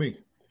plan to me.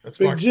 That's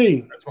Big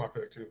G. That's my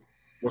pick too.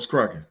 What's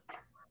cracking?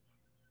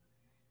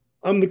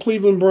 I'm the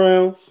Cleveland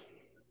Browns.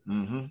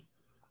 Mm-hmm.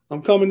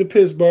 I'm coming to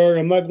Pittsburgh.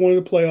 I'm not going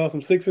to the playoffs.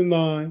 I'm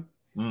 6-9.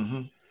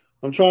 Mm-hmm.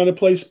 I'm trying to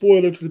play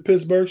spoiler to the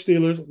Pittsburgh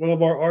Steelers, one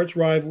of our arch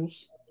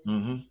rivals.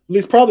 Mm-hmm. At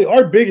least probably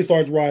our biggest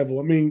arch rival.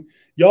 I mean,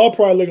 y'all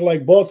probably looking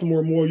like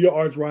Baltimore more, your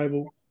arch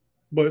rival.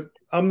 But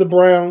I'm the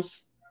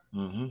Browns.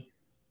 Mm-hmm.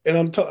 And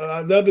I'm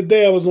the other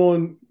day I was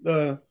on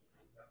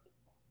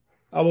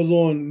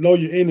Know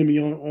Your Enemy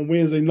on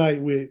Wednesday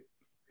night with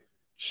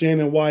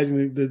Shannon White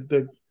and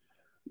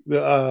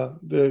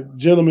the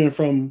gentleman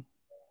from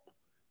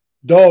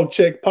Dog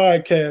Check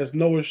Podcast,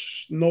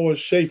 Noah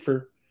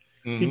Schaefer.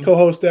 He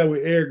co-hosted that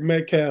with Eric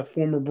Metcalf,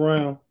 former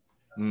Brown.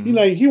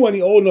 He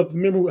wasn't old enough to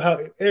remember how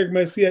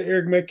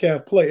Eric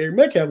Metcalf play. Eric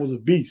Metcalf was a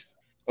beast.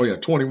 Oh yeah,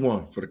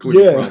 21 for the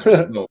Cleveland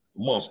Browns. No,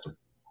 monster.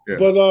 Yeah.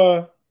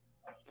 But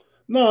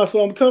no,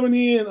 so I'm coming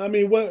in. I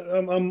mean, what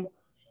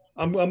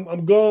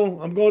I'm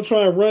going to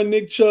try and run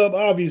Nick Chubb,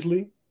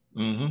 obviously.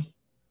 I'm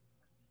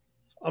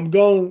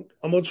going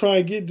to try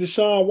and get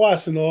Deshaun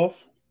Watson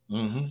off.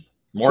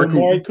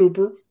 Amari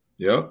Cooper.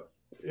 Yep.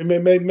 And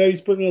maybe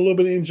sprinkling a little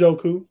bit of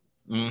Njoku.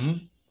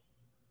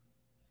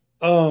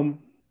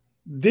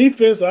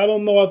 Defense, I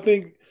don't know. I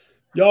think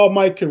y'all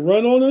might can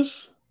run on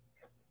us.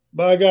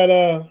 But I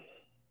got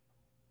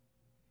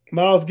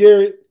Myles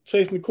Garrett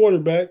chasing the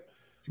quarterback.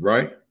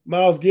 Right.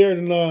 Myles Garrett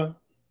and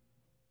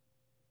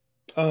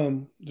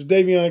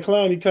Jadeveon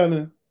Clowney kind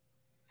of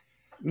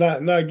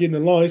not getting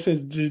along. They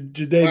said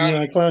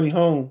Jadeveon Clowney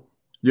home.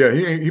 Yeah,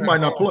 he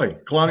might not play.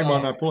 Clowney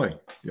might not play.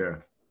 Yeah.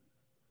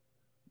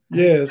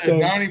 Yeah, so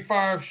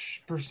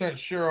 95%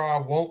 sure I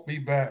won't be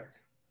back.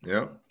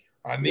 Yeah.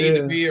 I need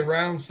to be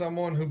around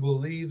someone who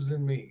believes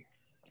in me.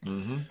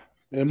 So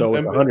it's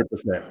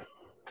 100%.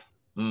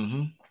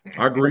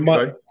 I agree.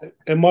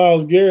 And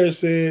Myles Garrett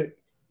said,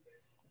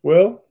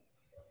 "Well,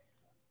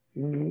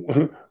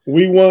 what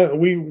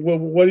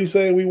he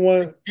say? We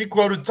want." He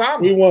quoted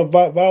Tommy. We want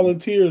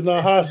volunteers,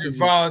 not hostages.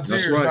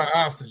 Volunteers, not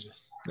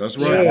hostages. That's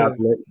right.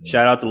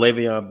 Shout out to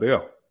Le'Veon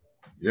Bell.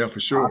 Yeah, for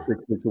sure.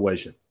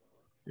 Situation.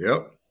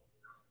 Yep.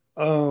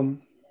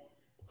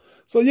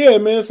 So yeah,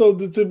 man. So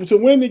to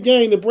win the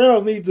game, the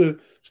Browns need to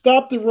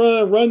stop the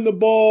run the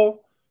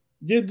ball,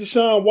 get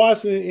Deshaun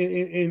Watson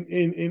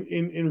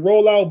and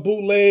roll out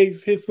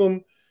bootlegs, hit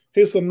some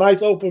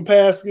nice open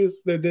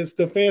passes that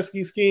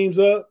Stefanski schemes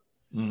up,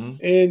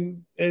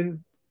 and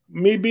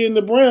me being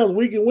the Browns,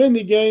 we can win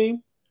the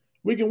game.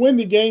 We can win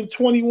the game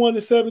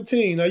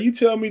 21-17. Now you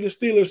tell me the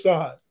Steelers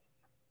side.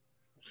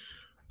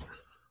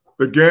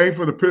 The game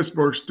for the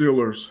Pittsburgh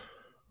Steelers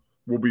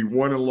will be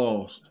won and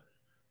lost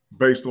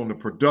based on the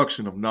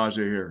production of Najee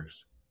Harris.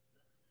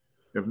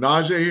 If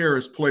Najee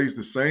Harris plays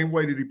the same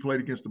way that he played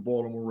against the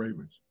Baltimore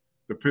Ravens,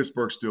 the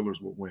Pittsburgh Steelers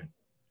will win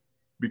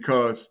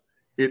because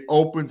it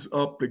opens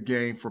up the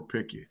game for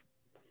Pickett.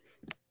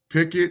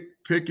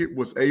 Pickett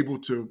was able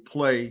to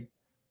play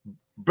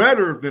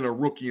better than a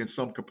rookie in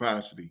some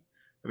capacity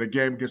in a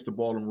game against the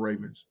Baltimore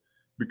Ravens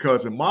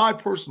because, in my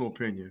personal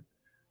opinion,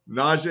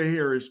 Najee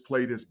Harris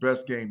played his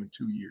best game in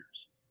 2 years.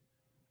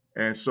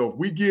 And so if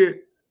we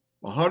get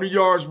 100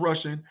 yards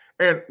rushing,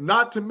 and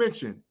not to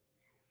mention,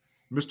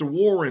 Mr.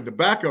 Warren, the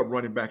backup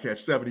running back, had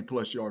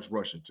 70-plus yards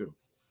rushing too.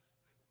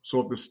 So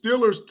if the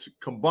Steelers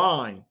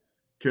combined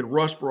can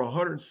rush for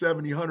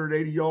 170,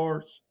 180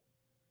 yards,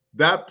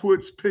 that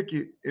puts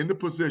Pickett in the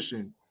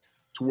position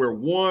to where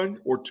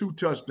 1 or 2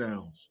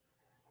 touchdowns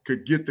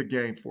could get the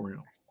game for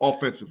him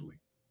offensively.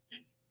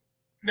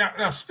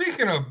 Now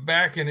speaking of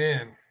backing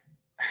in,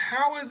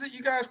 how is it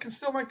you guys can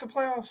still make the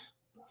playoffs?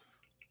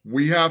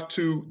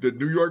 The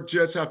New York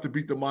Jets have to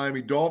beat the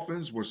Miami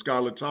Dolphins where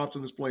Skylar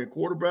Thompson is playing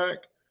quarterback.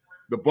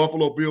 The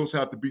Buffalo Bills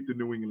have to beat the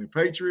New England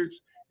Patriots.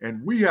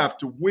 And we have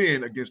to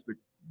win against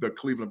the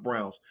Cleveland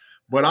Browns.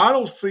 But I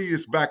don't see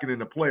us backing in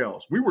the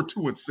playoffs. We were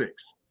 2-6.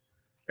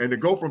 And to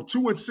go from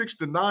 2-6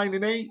 to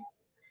 9-8,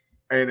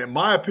 and in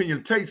my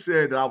opinion, Tate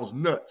said that I was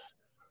nuts.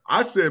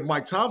 I said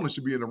Mike Tomlin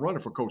should be in the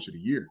running for Coach of the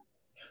Year.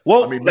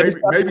 Well, I mean, maybe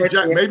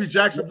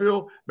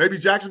Jacksonville's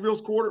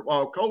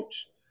coach.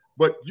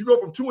 But you go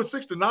from 2-6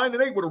 to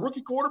 9-8 with a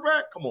rookie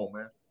quarterback? Come on,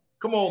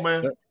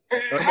 man.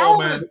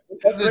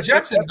 The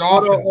Jets and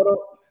Dolphins.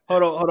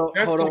 Hold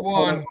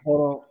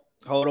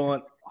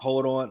on.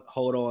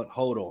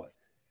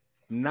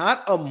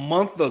 Not a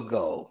month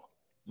ago,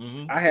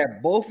 I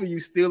had both of you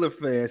Steeler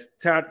fans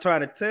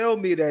trying to tell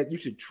me that you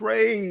should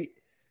trade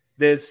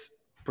this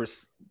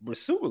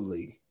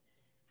presumably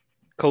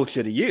Coach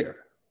of the Year.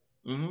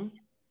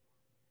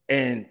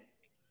 And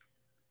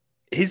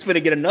he's going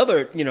to get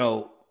another,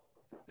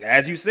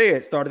 as you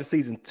said, start of the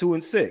season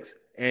 2-6,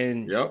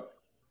 and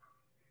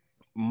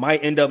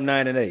might end up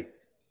 9-8.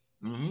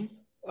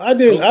 I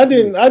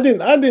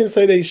didn't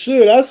say they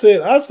should. I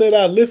said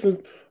I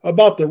listened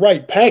about the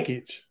right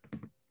package.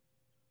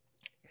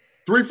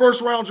 3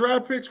 first-round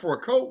draft picks for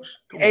a coach.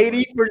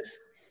 80%,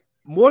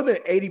 more than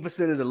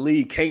 80% of the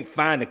league can't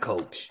find a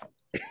coach.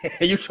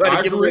 You try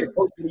to give away the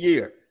Coach of the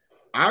Year.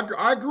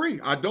 I agree.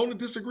 I don't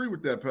disagree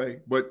with that, Pay.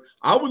 But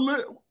I would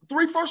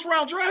 3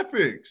 first-round draft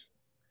picks.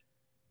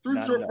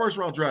 3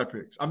 first-round draft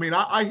picks. I mean,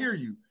 I hear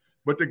you,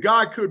 but the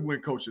guy could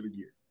win Coach of the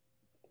Year.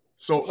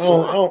 So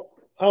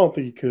I don't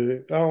think he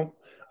could. I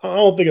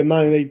don't think a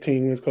 9-8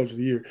 team wins Coach of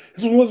the Year.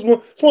 It's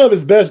one of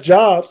his best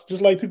jobs,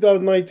 just like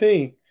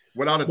 2019.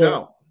 Without a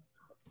doubt.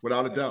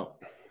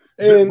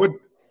 And,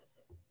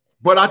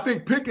 but I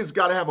think Pickens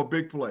got to have a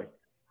big play.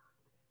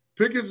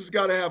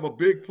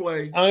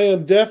 I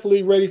am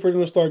definitely ready for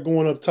them to start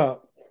going up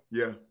top.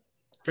 Yeah.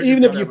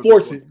 Even if you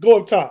force it, go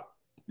up top.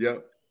 Yeah.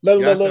 Let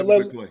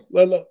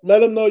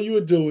them know you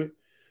would do it.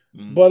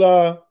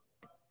 But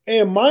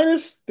and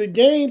minus the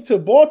game to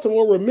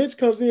Baltimore where Mitch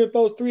comes in and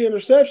throws 3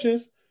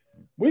 interceptions,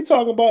 We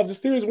talking about the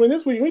Steelers win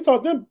this week. We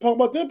talk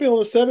about them being on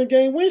a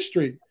 7-game win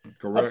streak.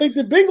 Correct. I think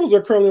the Bengals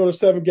are currently on a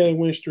 7-game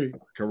win streak.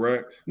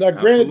 Correct. Now,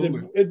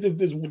 granted,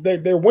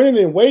 they're winning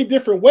in way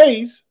different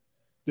ways.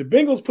 The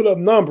Bengals put up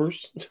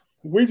numbers.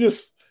 We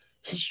just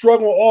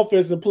struggle on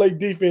offense and play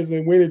defense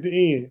and win at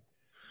the end.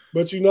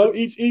 But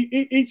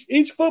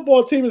each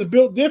football team is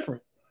built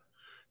different.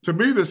 To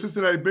me, the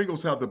Cincinnati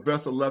Bengals have the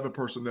best 11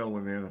 personnel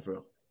in the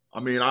NFL. I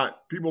mean,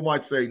 people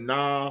might say,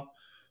 nah,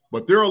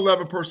 but they're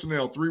 11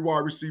 personnel, 3 wide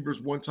receivers,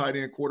 1 tight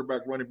end,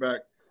 quarterback, running back.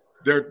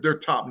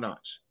 They're top notch.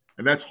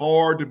 And that's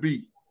hard to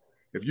beat.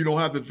 If you don't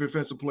have the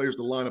defensive players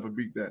to line up and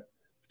beat that,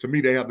 to me,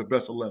 they have the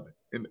best 11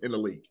 in the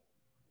league.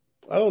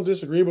 I don't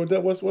disagree with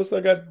that. What's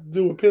that got to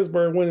do with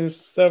Pittsburgh winning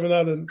 7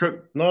 out of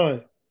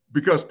 9?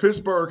 Because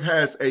Pittsburgh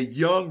has a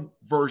young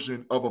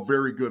version of a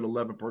very good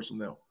 11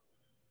 personnel.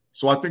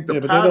 So I think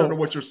the pattern of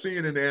what you're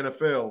seeing in the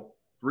NFL,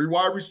 3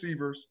 wide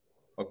receivers,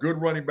 a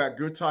good running back,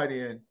 good tight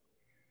end.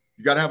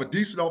 You got to have a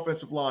decent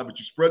offensive line, but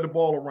you spread the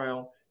ball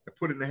around and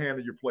put it in the hand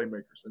of your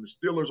playmakers. And the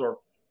Steelers are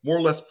more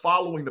or less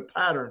following the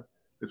pattern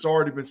that's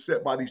already been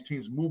set by these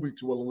teams moving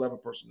to an 11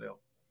 personnel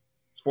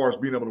as far as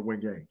being able to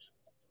win games.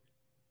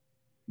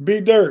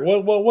 B-Dirt,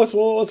 what's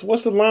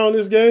the line on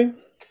this game?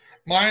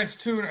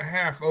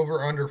 -2.5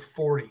 over under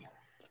 40.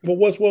 Well,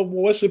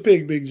 what's your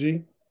pick, Big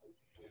G?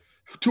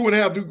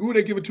 2.5. Who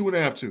they giving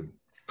 2.5 to?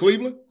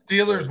 Cleveland?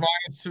 Steelers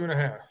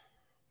 -2.5.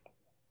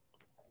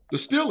 The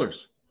Steelers.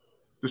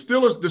 The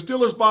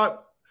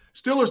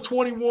Steelers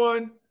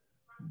 21,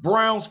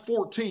 Browns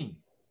 14.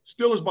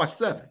 Steelers by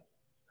 7.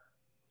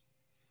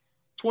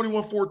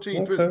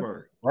 21-14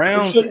 Pittsburgh.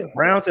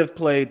 Browns have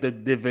played the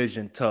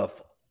division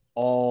tough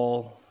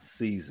all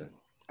season.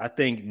 I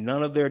think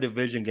none of their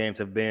division games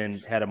have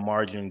had a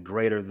margin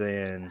greater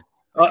than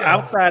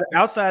outside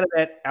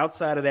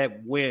of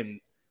that win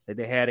that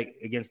they had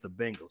against the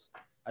Bengals.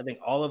 I think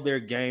all of their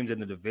games in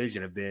the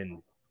division have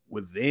been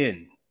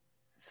within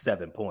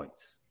 7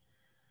 points.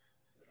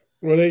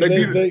 Well, they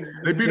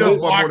beat us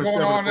by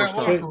more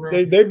than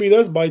 7. They beat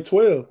us by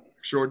 12.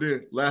 Sure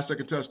did. Last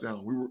second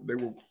touchdown. They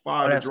were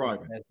 5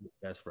 driving.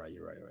 That's right.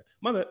 You're right.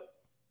 My bad.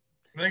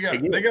 They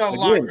got a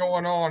lot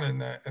going on in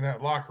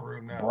that locker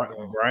room now.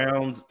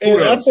 Browns.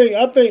 And I think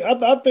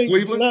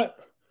Cleveland?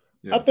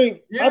 I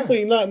think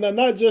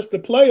not just the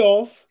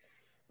playoffs.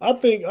 I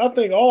think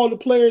all the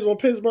players on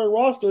Pittsburgh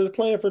roster is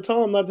playing for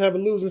Tom not to have a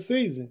losing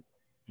season.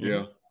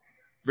 Yeah.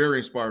 Very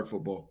inspired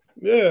football.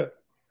 Yeah.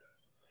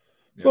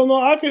 So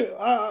no,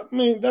 I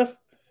mean that's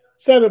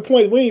 7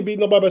 points. We ain't beat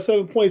nobody by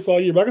 7 points all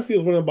year, but I can see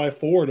us winning by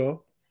 4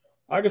 though.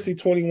 I can see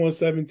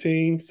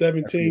 21-17,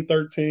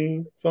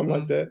 17-13, something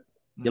like that.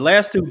 Your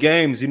last 2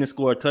 games, you didn't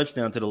score a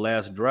touchdown to the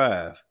last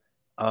drive.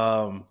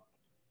 Yeah,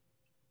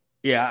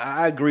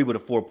 I agree with a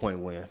 4-point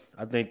win.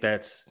 I think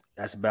that's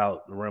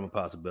about the realm of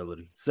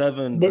possibility.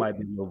 7 might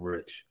be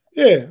overrich.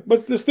 Yeah,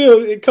 but still,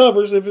 it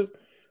covers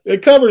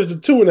it covers the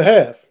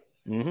 2.5.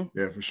 Mm-hmm.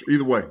 Yeah, for sure.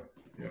 Either way.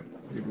 Yeah,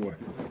 either way.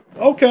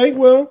 Okay,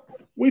 well,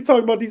 we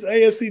talked about these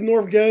AFC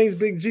North games.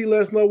 Big G,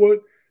 let us know what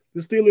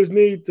the Steelers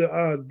need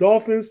the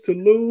Dolphins to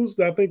lose.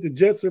 I think the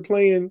Jets are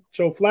playing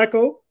Joe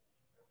Flacco.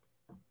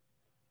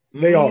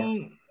 They are.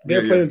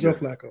 They're playing Joe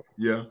Flacco.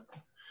 Yeah.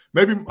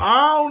 Maybe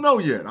I don't know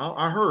yet.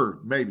 I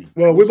heard maybe.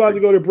 Well, we're about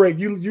to go to break.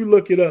 You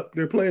look it up.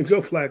 They're playing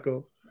Joe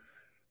Flacco,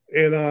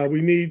 and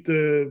we need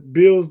the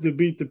Bills to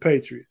beat the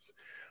Patriots.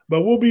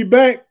 But we'll be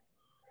back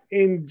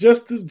in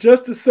just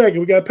a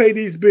second. We got to pay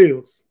these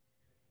bills.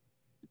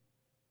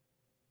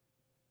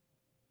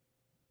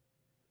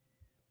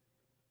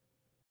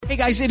 Hey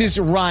guys, it is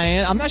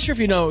Ryan. I'm not sure if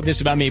you know this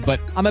about me, but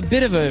I'm a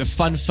bit of a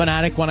fun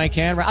fanatic when I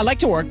can. I like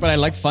to work, but I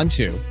like fun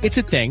too. It's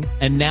a thing.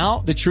 And now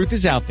the truth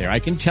is out there. I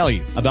can tell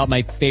you about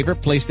my favorite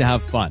place to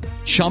have fun.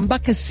 Chumba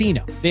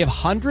Casino. They have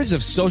hundreds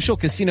of social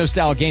casino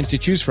style games to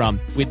choose from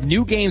with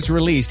new games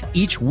released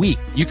each week.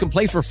 You can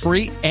play for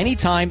free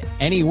anytime,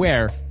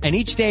 anywhere. And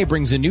each day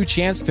brings a new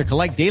chance to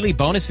collect daily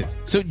bonuses.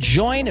 So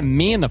join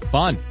me in the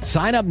fun.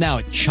 Sign up now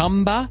at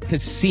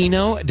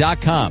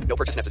ChumbaCasino.com. No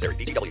purchase necessary.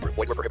 VGW. Void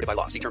where prohibited by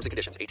law. See terms and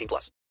conditions.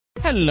 18+.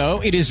 Hello,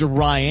 it is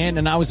Ryan,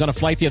 and I was on a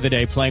flight the other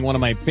day playing one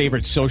of my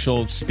favorite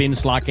social spin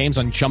slot games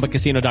on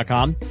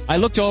ChumbaCasino.com. I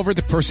looked over at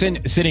the person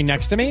sitting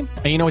next to me,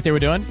 and you know what they were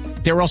doing?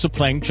 They were also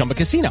playing Chumba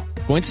Casino.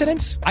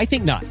 Coincidence? I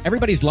think not.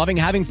 Everybody's loving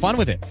having fun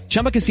with it.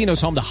 Chumba Casino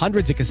is home to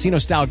hundreds of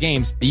casino-style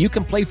games that you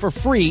can play for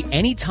free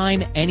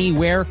anytime,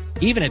 anywhere,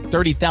 even at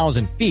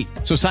 30,000 feet.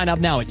 So sign up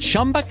now at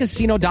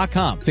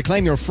ChumbaCasino.com to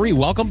claim your free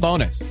welcome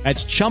bonus.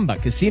 That's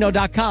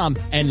ChumbaCasino.com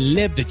and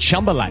live the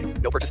Chumba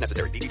life. No purchase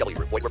necessary. VGW.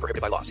 Void where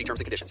prohibited by law. See terms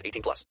and conditions.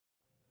 18+.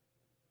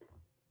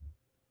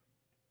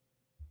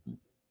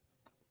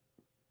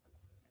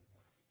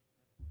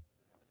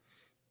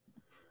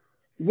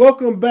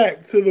 Welcome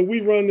back to the We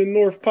Run the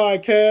North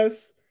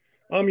podcast.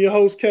 I'm your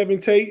host,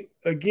 Kevin Tate.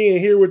 Again,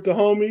 here with the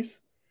homies,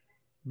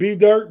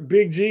 B-Dirt,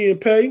 Big G,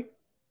 and Pay.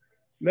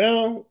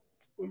 Now,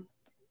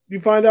 you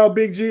find out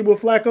Big G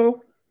with Flacco?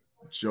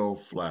 Joe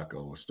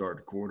Flacco will start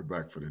the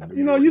quarterback for the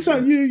new. You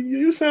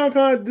sound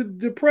kind of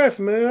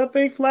depressed, man. I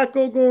think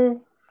Flacco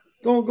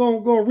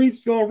gonna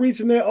reach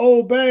in that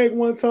old bag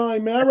one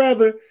time, man.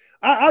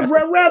 I'd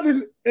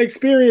rather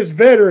experience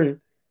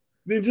veteran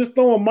than just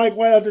throwing Mike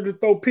White out there to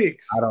throw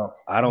picks.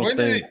 I don't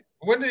think.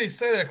 When did he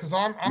say that? Because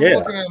I'm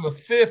looking at the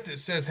 5th. It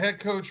says head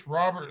coach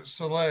Robert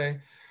Saleh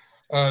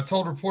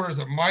told reporters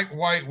that Mike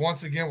White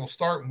once again will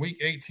start in Week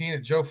 18,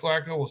 and Joe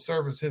Flacco will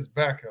serve as his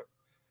backup.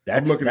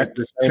 I'm looking at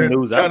this 10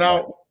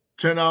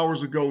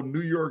 hours ago,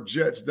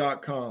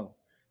 NewYorkJets.com.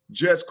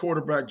 Jets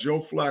quarterback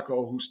Joe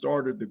Flacco, who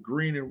started the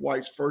Green and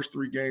White's first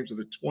 3 games of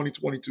the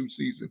 2022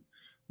 season,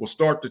 will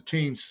start the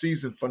team's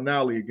season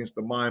finale against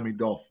the Miami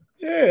Dolphins.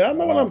 Yeah, I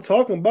know what I'm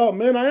talking about,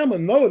 man. I am a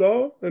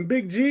know-though, and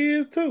Big G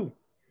is too.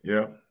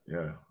 Yeah.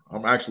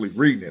 I'm actually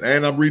reading it,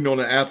 and I'm reading on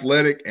the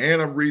Athletic,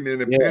 and I'm reading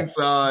it in the Penn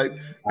side.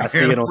 I see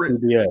it on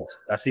CBS.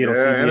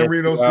 And I'm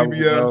reading on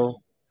CBS.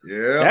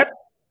 Yeah.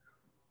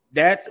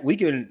 That's we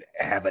can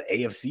have an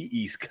AFC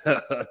East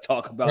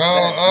talk about that.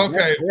 Oh,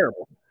 okay.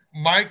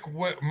 Mike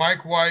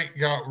White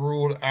got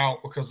ruled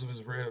out because of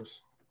his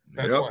ribs.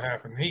 That's what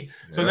happened.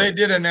 So they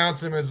did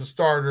announce him as a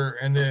starter,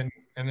 and then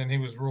he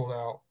was ruled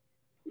out.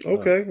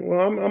 Okay,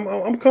 well,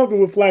 I'm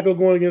comfortable with Flacco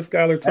going against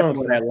Skylar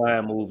Thompson. That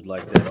line moved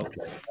like that.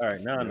 Okay, all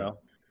right, now I know.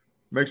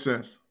 Makes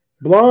sense.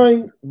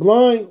 Blind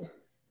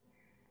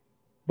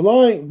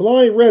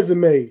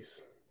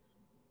resumes.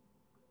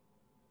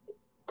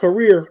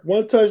 Career: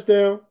 1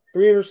 touchdown,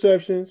 3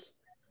 interceptions,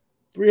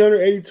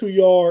 382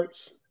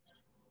 yards,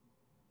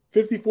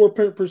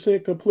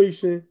 54%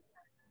 completion,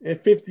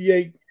 and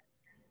 59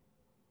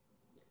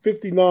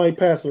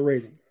 passer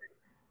rating,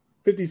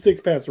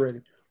 56 passer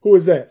rating. Who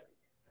is that?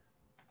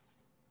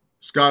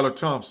 Skylar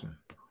Thompson.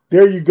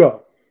 There you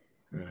go.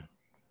 Yeah.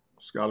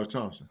 Skylar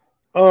Thompson.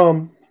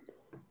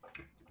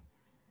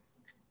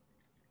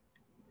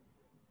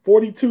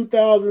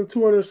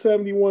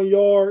 42,271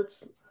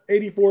 yards,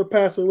 84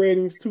 passer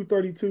ratings,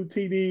 232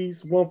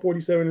 TDs,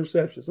 147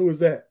 interceptions. Who is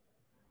that?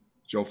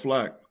 Joe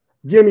Flacco.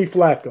 Give me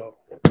Flacco.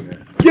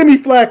 Give me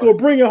Flacco.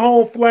 Bring it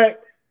home, Flack.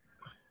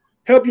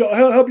 Help your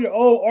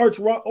old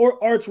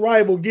arch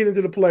rival get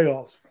into the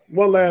playoffs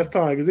one last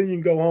time, because then you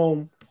can go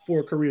home for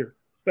a career.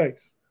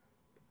 Thanks.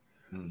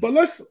 But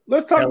let's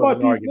talk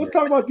about these. Let's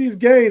talk about these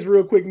games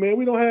real quick, man.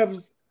 We don't have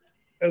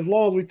as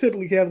long as we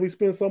typically have. We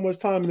spend so much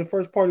time in the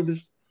first part of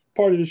the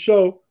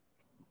show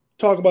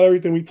talk about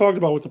everything we talked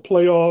about with the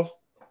playoffs,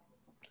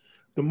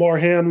 DeMar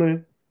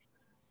Hamlin.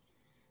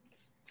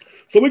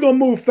 So we're gonna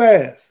move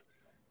fast.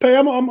 Pay,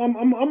 I'm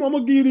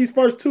gonna give you these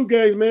first 2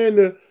 games, man.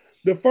 The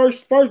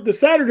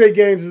Saturday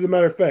games, as a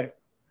matter of fact.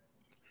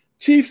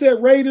 Chiefs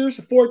at Raiders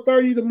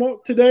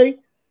 4:30 today,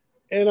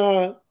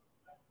 and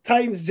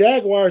Titans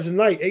Jaguars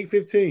tonight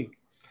 8:15.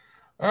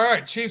 All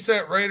right, Chiefs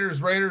at Raiders.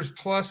 Raiders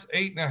plus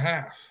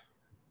 8.5.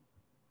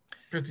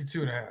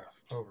 52.5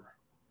 over.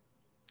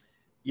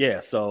 Yeah,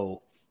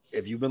 so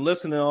if you've been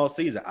listening all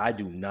season, I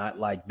do not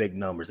like big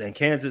numbers. And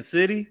Kansas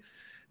City,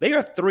 they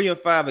are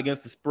 3-5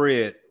 against the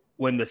spread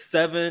when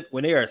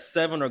they are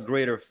 7 or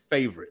greater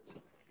favorites.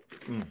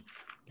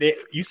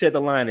 You said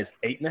the line is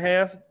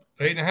 8.5?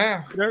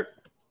 8.5.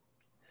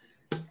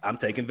 I'm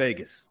taking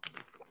Vegas.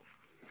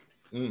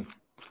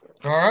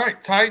 All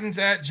right, Titans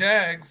at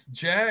Jags.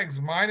 Jags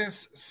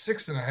minus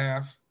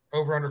 6.5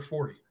 over under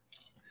 40.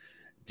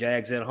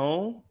 Jags at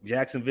home.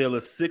 Jacksonville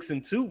is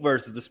 6-2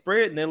 versus the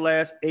spread in their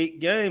last 8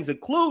 games,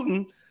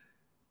 including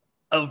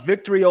a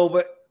victory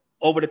over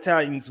the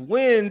Titans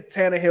when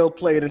Tannehill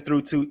played and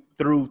threw two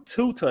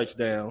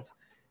touchdowns,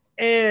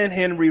 and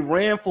Henry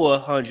ran for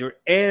 100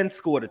 and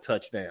scored a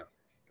touchdown,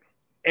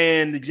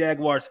 and the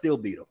Jaguars still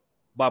beat them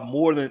by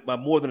more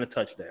than a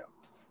touchdown.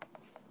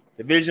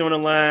 Division on the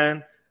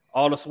line.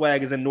 All the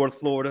swag is in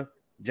North Florida.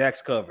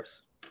 Jax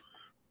covers.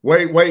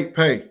 Wait,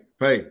 pay.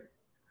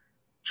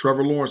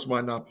 Trevor Lawrence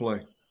might not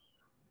play.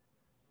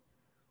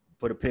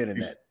 Put a pin in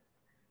that.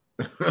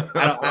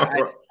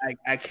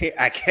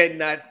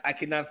 I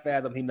cannot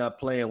fathom he not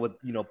playing with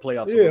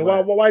playoffs. Yeah,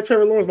 why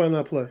Trevor Lawrence might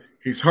not play?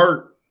 He's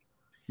hurt.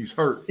 He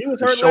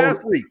was hurt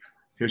last week.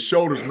 His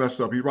shoulders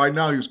messed up. Right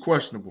now he's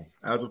questionable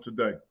as of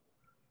today.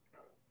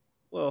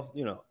 Well,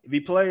 if he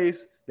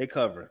plays, they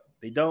cover.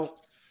 They don't.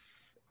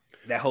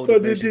 That whole so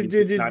division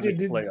not make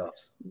the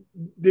playoffs.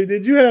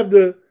 Did you have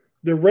the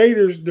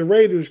Raiders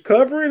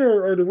covering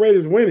or the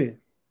Raiders winning?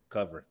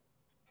 Covering.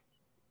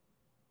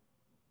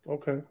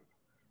 Okay.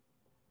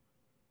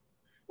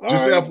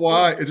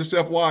 Just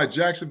FYI,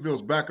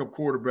 Jacksonville's backup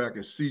quarterback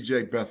is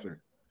C.J. Beathard.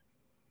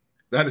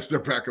 That is their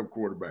backup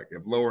quarterback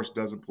if Lawrence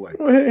doesn't play.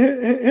 Well,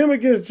 him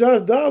against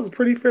Josh Dobbs is a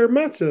pretty fair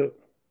matchup.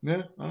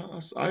 Yeah,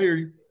 I hear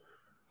you.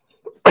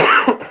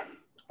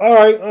 All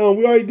right,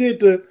 we already did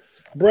the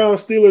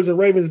Browns, Steelers, and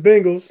Ravens,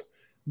 Bengals.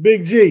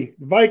 Big G,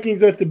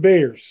 Vikings at the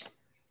Bears.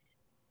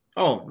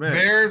 Oh, man.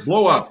 Bears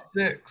blowout. plus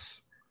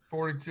 6,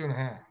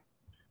 42.5.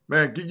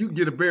 Man, you can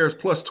get a Bears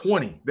plus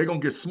 20. They're going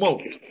to get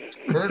smoked.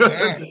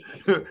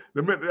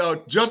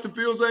 Justin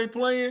Fields ain't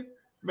playing.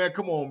 Man,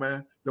 come on,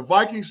 man. The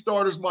Viking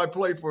starters might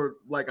play for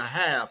like a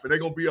half, and they're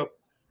going to be up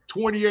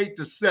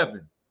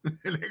 28-7. And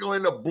they're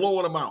going to end up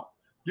blowing them out.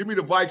 Give me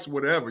the Vikes,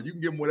 whatever. You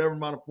can give them whatever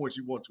amount of points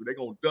you want to. They're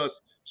going to dust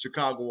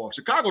Chicago off.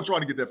 Chicago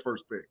trying to get that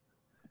first pick.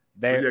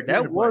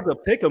 That was a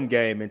pick'em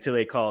game until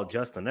they called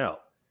Justin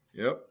out.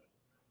 Yep.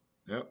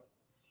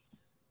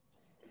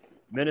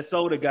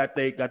 Minnesota got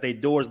their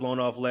doors blown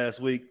off last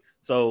week,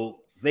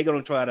 so they're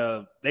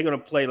gonna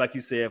play like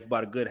you said for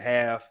about a good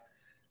half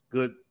of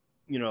the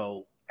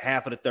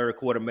third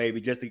quarter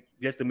maybe just to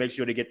make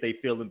sure they get their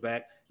feeling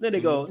back. Then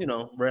they go,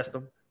 rest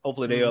them.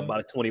 Hopefully they're up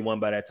about 21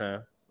 by that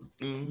time.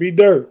 Be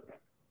Dirt.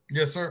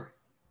 Yes, sir.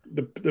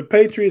 The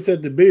Patriots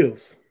at the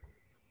Bills.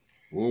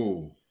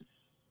 Ooh.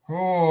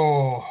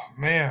 Oh,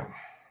 man.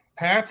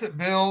 Pats at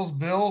Bills.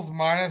 Bills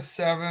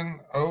 -7,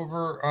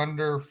 over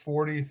under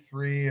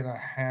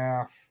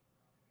 43.5.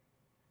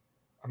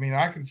 I mean,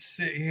 I can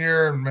sit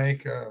here and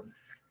make an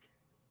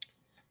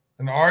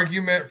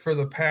argument for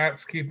the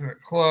Pats keeping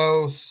it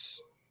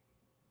close.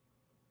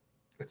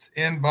 It's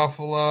in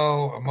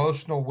Buffalo,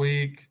 emotional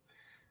week.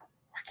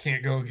 I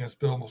can't go against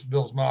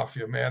Bills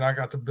Mafia, man. I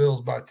got the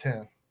Bills by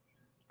 10.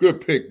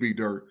 Good pick, B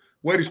Dirt.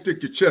 Way to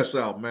stick your chest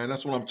out, man.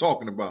 That's what I'm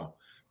talking about.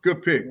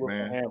 Good pick,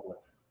 man.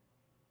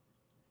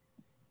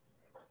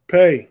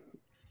 Pay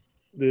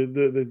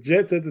the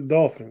Jets at the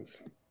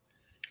Dolphins.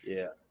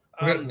 Yeah,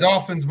 we got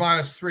Dolphins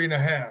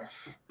 -3.5,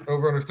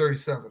 over under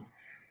 37.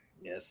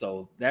 Yeah,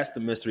 so that's the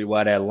mystery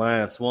why that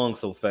line swung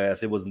so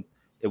fast. It was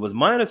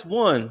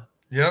 -1.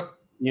 Yep.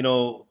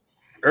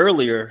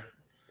 Earlier.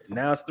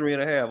 Now it's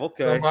 3.5.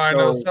 Okay, somebody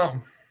knows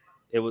something.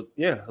 It was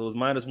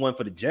 -1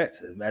 for the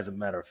Jets, as a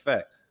matter of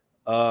fact.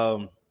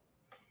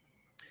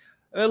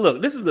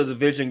 Look, this is a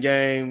division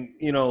game.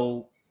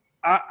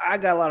 I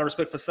got a lot of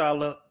respect for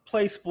Saleh.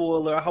 Play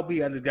spoiler. I hope he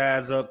got his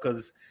guys up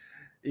because,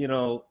 I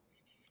don't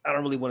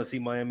really want to see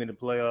Miami in the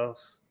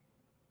playoffs,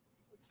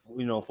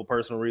 for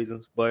personal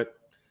reasons. But,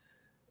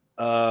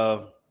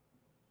 Skylar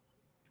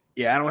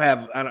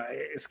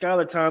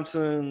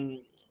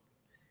Thompson,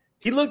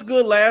 he looked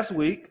good last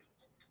week.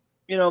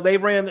 They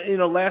ran,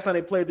 last time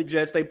they played the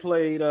Jets, they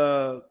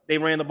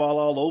ran the ball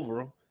all over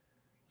them.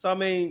 So, I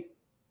mean,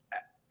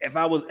 if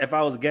I was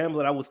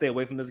gambling, I would stay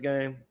away from this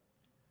game.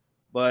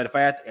 But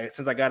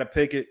since I got to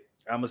pick it,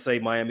 I'm going to say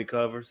Miami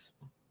covers.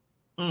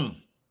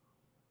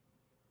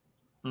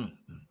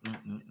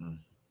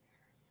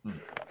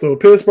 So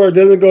Pittsburgh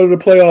doesn't go to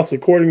the playoffs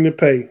according to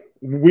Pay.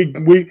 We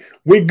good,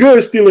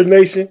 Steeler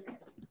Nation.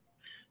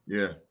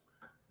 Yeah.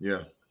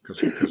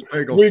 Because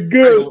we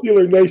good,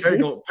 Steeler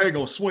Nation. Pay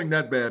gonna swing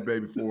that bad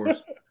baby for us.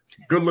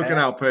 Good looking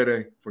out,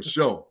 Payday, for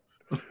sure.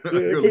 Go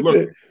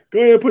ahead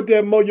and put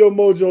that your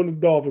mojo on the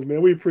Dolphins,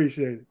 man. We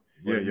appreciate it.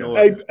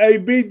 Yeah. Hey,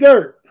 B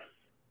Dirt.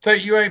 Say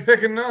you ain't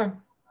picking none.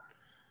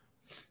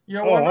 You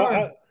don't want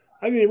none.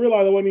 I didn't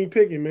realize I wasn't even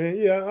picking, man.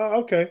 Yeah,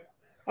 okay.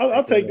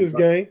 I'll take this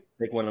game.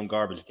 Take one of them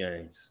garbage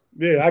games.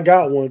 Yeah, I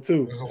got one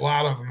too. There's a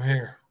lot of them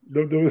here.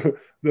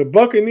 The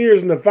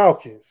Buccaneers and the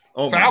Falcons.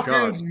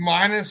 Falcons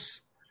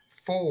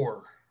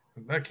 -4.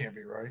 That can't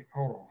be right.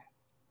 Hold on.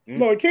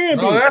 No, it can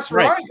be. No, that's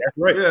right.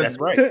 That's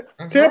right.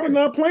 Tampa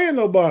not playing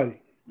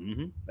nobody.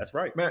 Mm-hmm. That's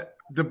right. Man,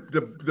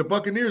 the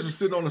Buccaneers are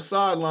sitting on the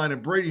sideline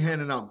and Brady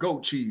handing out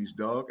goat cheese,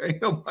 dog.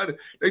 Ain't nobody.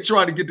 They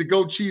trying to get the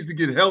goat cheese to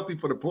get healthy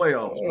for the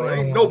playoffs, bro.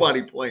 Ain't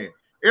nobody playing.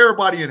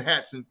 Everybody in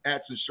hats and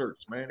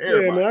shirts, man.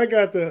 Everybody. Yeah, man.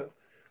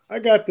 I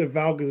got the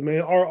Falcons,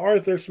 man.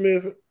 Arthur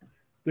Smith,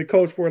 the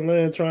coach for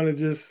Atlanta, trying to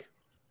just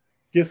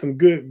get some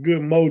good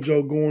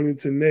mojo going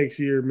into next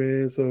year,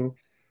 man. So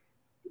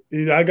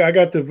I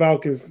got the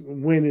Falcons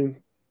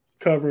winning,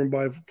 covering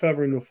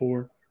the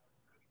 4.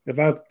 If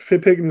I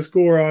picking the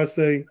score, I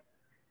say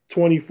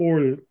 24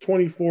 to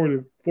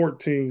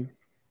 14.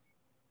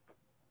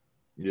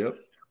 Yep.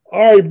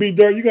 All right, B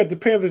Dirt, you got the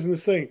Panthers and the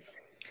Saints.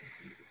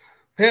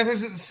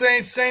 Panthers at the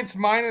Saints. Saints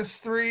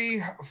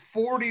 -3,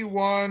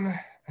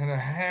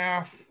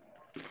 41.5.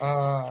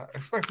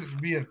 Expect it to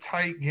be a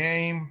tight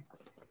game.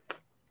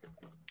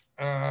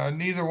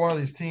 Neither one of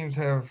these teams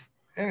have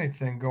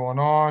anything going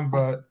on,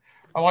 but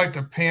I like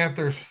the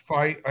Panthers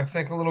fight, I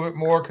think, a little bit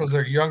more because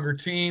they're a younger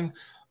team,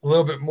 a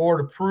little bit more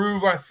to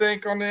prove, I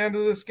think, on the end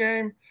of this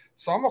game.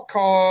 So I'm going to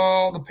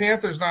call the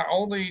Panthers not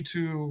only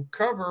to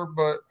cover,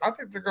 but I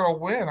think they're going to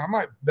win. I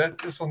might bet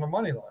this on the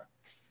money line.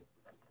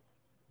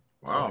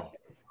 Wow.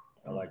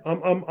 I like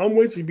that. I'm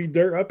with you, B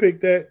Dirt. I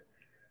picked that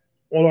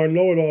on our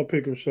Know It All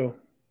Pick'em show.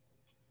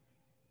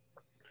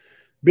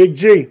 Big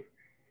G.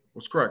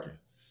 What's cracking?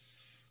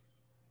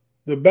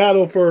 The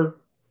battle for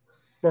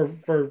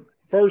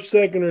first,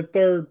 second, or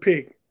third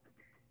pick.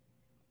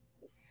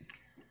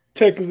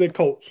 Texans at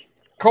Colts.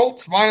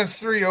 Colts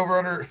 -3, over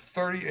under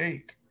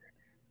 38.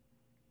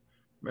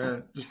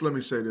 Man, just let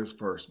me say this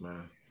first,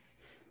 man.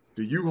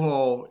 The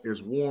U-Haul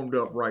is warmed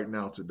up right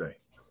now today.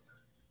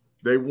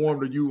 They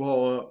warmed the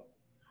U-Haul up.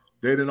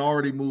 They done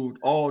already moved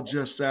all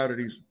Just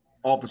Saturday's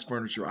office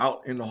furniture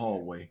out in the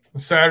hallway.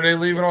 Saturday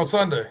leaving on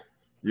Sunday.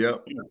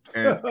 Yep.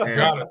 And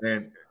Got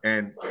it.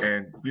 And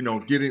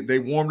they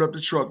warmed up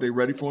the truck. They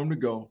ready for him to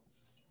go.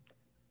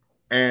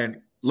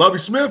 And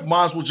Lovie Smith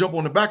might as well jump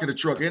on the back of the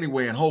truck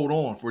anyway and hold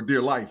on for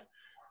dear life.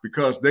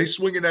 because they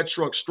swinging that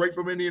truck straight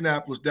from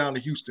Indianapolis down to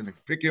Houston and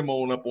pick him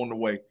on up on the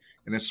way,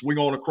 and then swing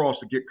on across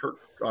to get Cliff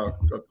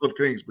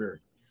Kingsbury.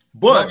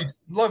 But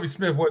Lovie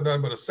Smith wasn't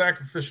nothing but a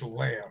sacrificial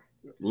lamb.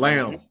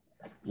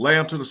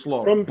 Lamb to the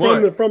slaughter.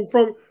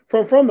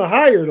 From the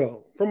higher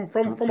though. From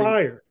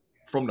higher.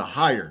 From the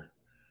higher.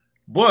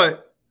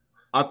 But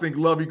I think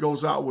Lovie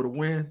goes out with a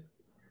win.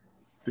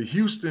 The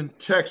Houston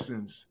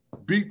Texans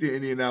beat the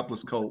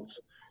Indianapolis Colts,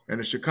 and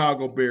the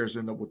Chicago Bears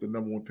end up with the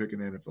number 1 pick in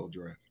the NFL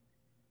draft.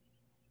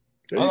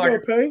 There you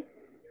go, Pay.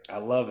 I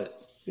love it.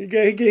 He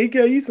gave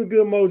you some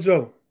good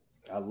mojo.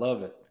 I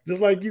love it.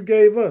 Just like you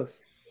gave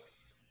us.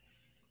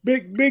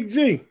 Big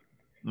G.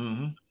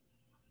 Mm-hmm.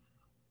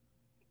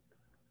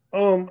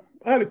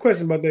 I had a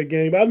question about that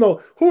game. I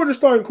know who are the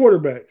starting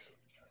quarterbacks?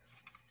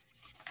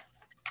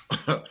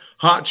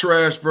 Hot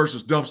trash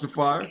versus dumpster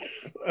fire.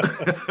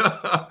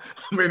 I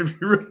mean,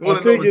 if you really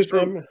want to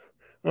know,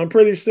 I'm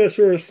pretty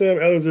sure it's Sam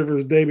Ellinger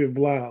versus David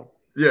Blau.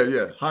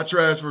 Yeah. Hot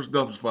trash versus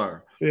dumpster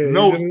fire. Yeah,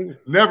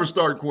 never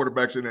starting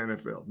quarterbacks in the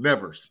NFL.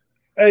 Never.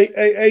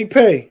 Hey,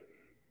 Pay.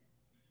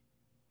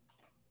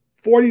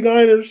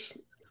 49ers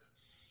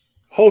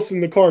hosting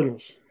the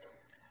Cardinals.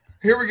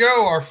 Here we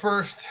go. Our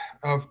first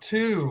of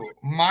 2,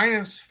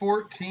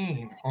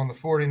 -14 on the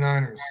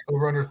 49ers,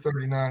 over under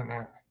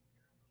 39.5.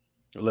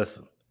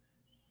 Listen,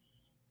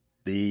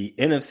 the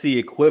NFC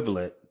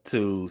equivalent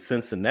to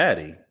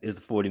Cincinnati is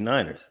the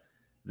 49ers.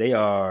 They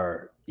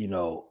are,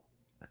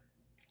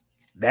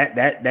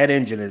 that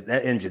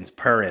engine's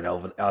purring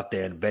out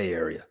there in the Bay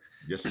Area.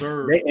 Yes,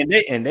 sir.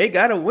 They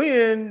got to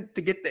win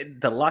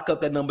to lock up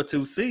that number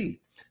 2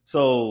 seed.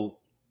 So,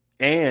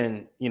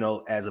 and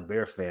as a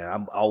Bear fan,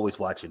 I'm always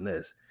watching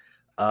this.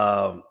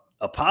 They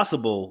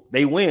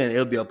win.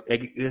 It'll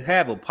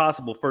have a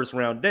possible first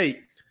round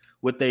date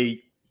with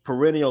a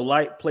perennial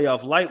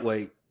playoff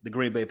lightweight, the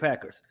Green Bay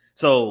Packers.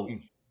 So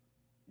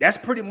that's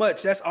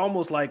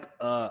almost like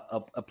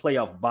a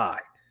playoff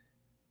bye.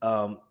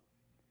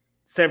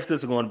 San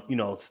Francisco going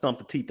to stump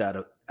the teeth out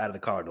of the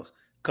Cardinals.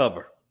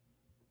 Cover.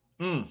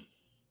 You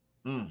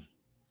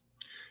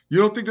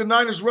don't think the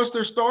Niners rest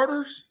their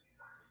starters?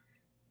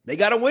 They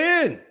got to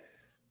win.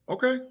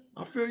 Okay,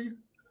 I feel you.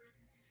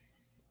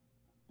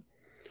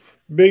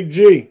 Big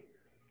G.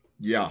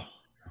 Yeah.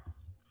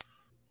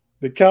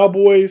 The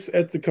Cowboys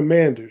at the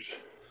Commanders.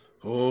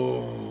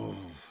 Oh.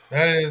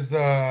 That is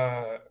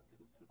the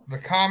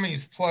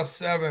Commies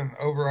 +7,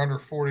 over under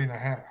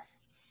 40.5.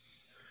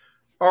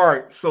 All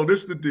right, so this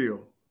is the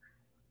deal.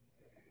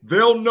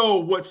 They'll know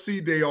what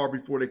seed they are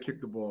before they kick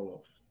the ball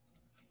off.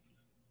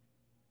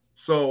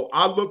 So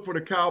I look for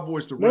the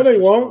Cowboys to. No, they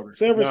won't.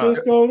 San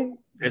Francisco,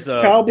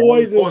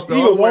 Cowboys, and Eagles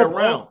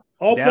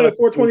all play at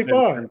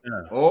 425.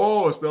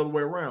 Oh, it's the other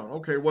way around.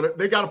 Okay, well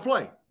they got to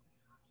play,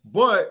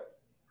 but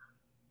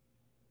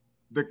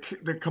the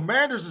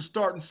Commanders are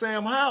starting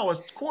Sam Howell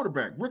as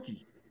quarterback,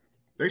 rookie.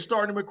 They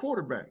starting him at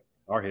quarterback.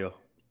 Hill.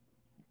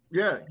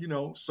 Yeah,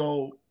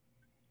 so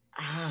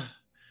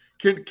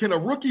can a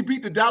rookie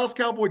beat the Dallas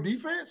Cowboy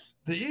defense?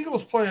 The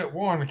Eagles play at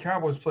 1, the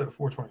Cowboys play at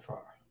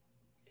 425.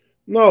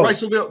 No. Right,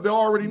 so they'll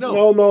already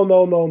know.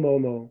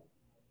 No.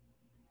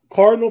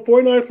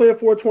 49ers play at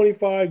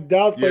 425.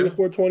 Dallas play at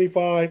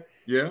 425.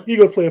 Yeah.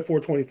 Eagles play at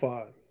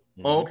 425.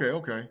 Oh,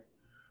 okay.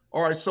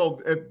 All right,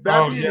 so that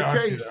being the case, I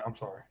see that. I'm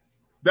sorry.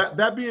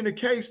 That being the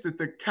case, that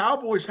the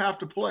Cowboys have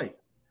to play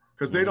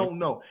because they don't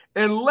know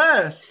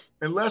unless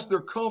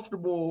they're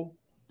comfortable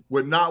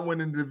with not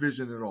winning the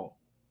division at all,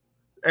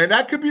 and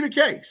that could be the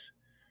case.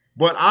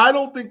 But I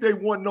don't think they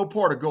want no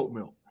part of goat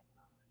milk.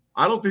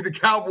 I don't think the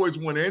Cowboys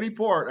want any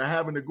part of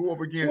having to go up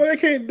against. Well, they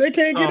can't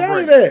get out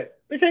of that.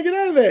 They can't get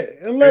out of that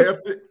unless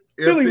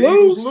Philly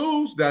Eagles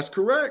lose. That's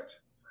correct.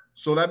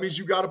 So that means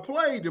you got to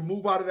play to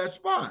move out of that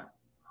spot.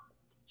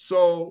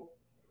 So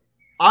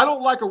I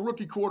don't like a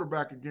rookie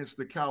quarterback against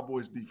the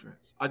Cowboys defense.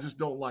 I just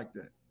don't like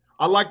that.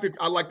 I like the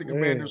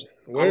Commanders.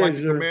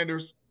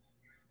 Commanders.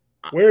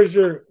 Where's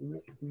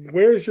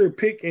your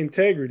pick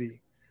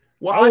integrity?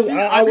 Well, I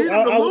need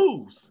them to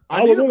lose.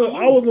 I was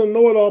on a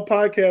Know It All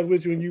podcast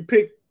with you, and you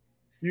picked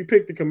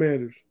the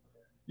Commanders.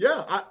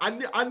 Yeah, I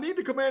need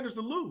the Commanders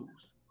to lose.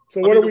 So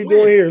what are we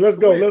doing here? Let's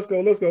go. What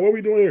are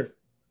we doing here?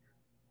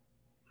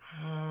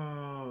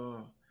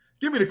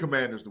 Give me the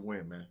Commanders to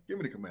win, man. Give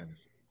me the Commanders.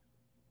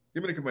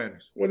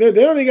 Well,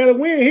 they only got to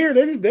win here.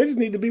 They just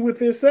need to be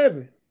within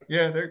 7.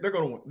 Yeah, they're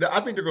going to win.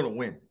 I think they're going to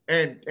win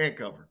and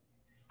cover.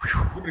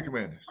 Give me the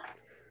Commanders.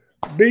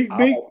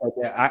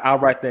 I'll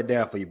write that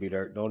down for you,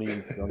 B-Dirt. Don't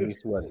even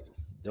sweat it.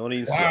 Don't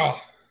even sweat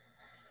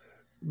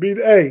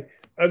it.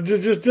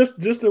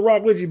 Just to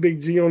rock with you, Big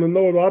G, on the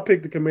note, I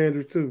picked the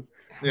Commanders too.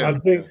 Yeah, I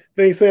think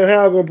Sam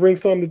Howell going to bring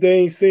something that they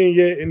ain't seen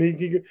yet,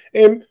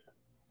 and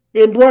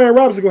Brian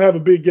Robinson going to have a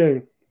big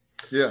game.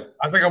 Yeah,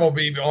 I think I'm going to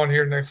be on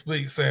here next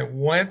week saying,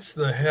 "Whence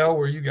the hell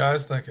were you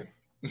guys thinking?"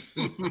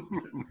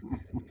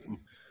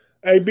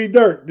 Hey,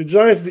 B-Dirt, the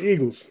Giants, the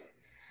Eagles.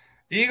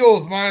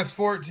 Eagles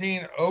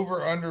 -14,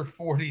 over under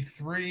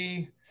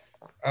 43.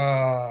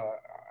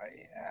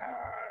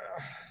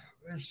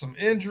 there's some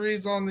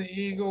injuries on the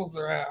Eagles.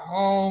 They're at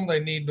home. They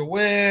need to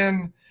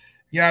win.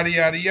 Yada,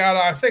 yada, yada.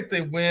 I think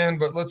they win,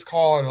 but let's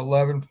call it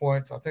 11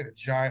 points. I think the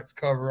Giants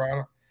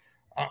cover.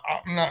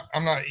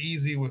 I'm not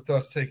easy with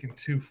us taking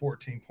 2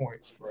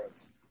 14-point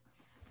spreads.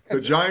 The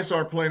Giants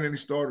aren't playing any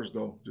starters,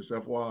 though. Just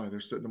FYI.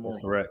 They're sitting them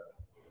on. Correct.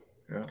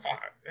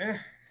 Yeah.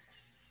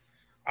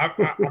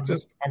 I'm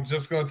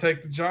just going to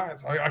take the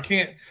Giants. I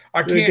can't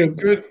in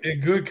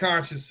good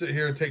conscience sit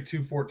here and take 2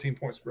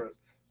 14-point spreads.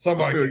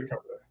 Somebody can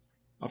cover that.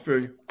 I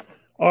feel you.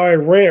 All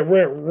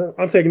right,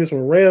 I'm taking this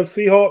one. Rams,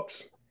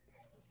 Seahawks.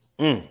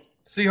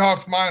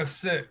 Seahawks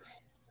 -6.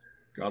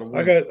 Gotta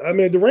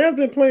win. The Rams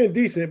been playing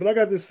decent, but I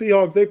got the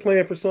Seahawks. They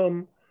playing for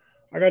something.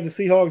 I got the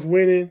Seahawks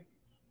winning,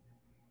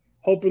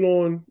 hoping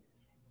on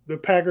the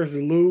Packers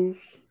to lose.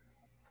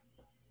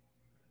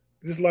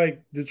 Just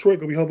like Detroit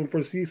gonna be hoping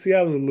for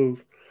Seattle to lose.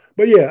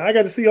 But yeah, I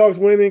got the Seahawks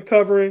winning,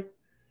 covering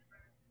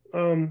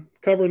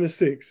the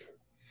 6.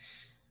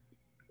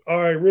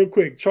 All right, real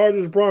quick.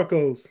 Chargers,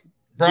 Broncos.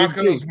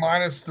 Broncos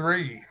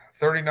 -3,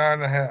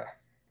 39.5.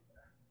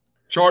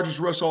 Chargers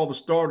rest all the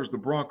starters. The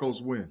Broncos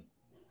win.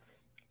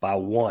 By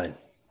 1.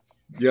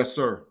 Yes,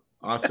 sir.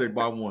 I say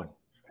by 1.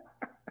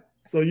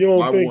 So you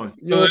don't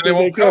think they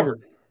won't cover?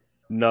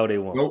 No, they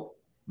won't.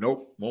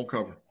 Nope. Won't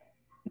cover.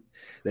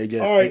 They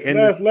just all right.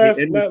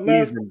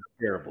 Last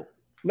terrible.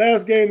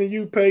 Last game that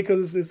you pay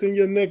because it's in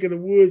your neck of the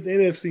woods,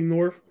 NFC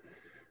North.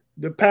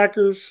 The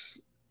Packers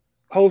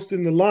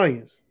hosting the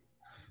Lions.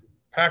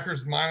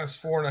 Packers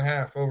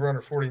 -4.5, over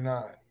under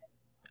 49.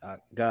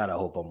 God, I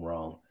hope I'm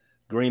wrong.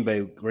 Green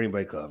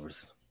Bay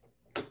covers.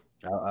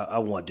 I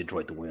want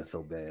Detroit to win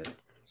so bad.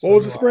 What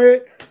was the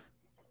spread?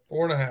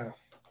 4.5.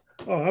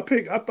 Oh, I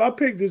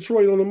picked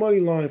Detroit on the money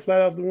line,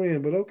 flat out to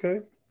win. But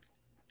okay,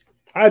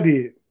 I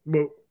did.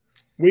 But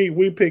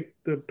we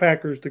picked the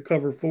Packers to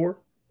cover 4.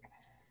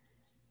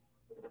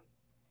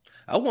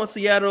 I want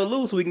Seattle to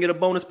lose so we can get a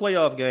bonus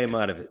playoff game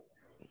out of it.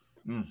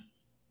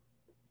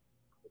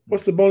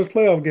 What's the bonus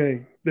playoff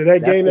game?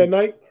 That game that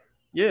night?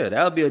 Yeah,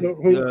 that'll be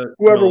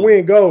whoever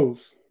wins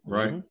goes.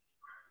 Right. Mm-hmm.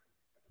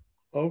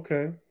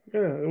 Okay.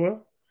 Yeah,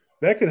 well,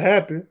 that could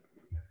happen.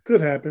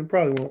 Could happen.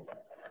 Probably won't.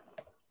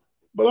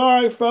 But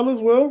all right, fellas.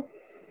 Well,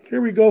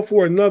 here we go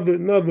for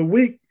another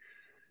week.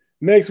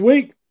 Next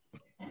week,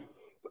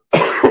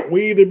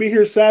 we either be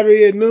here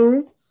Saturday at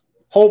noon,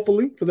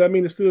 hopefully, because that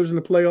means the Steelers in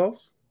the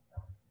playoffs,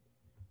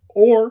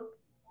 or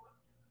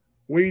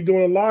we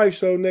doing a live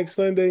show next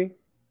Sunday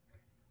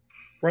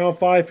around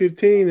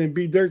 5:15, and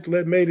B. Dirk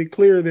made it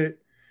clear that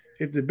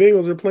if the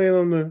Bengals are playing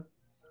on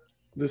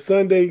the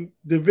Sunday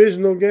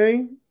divisional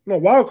game,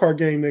 wild card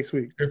game next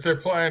week. If they're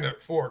playing at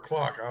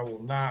 4:00, I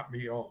will not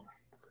be on.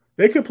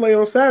 They could play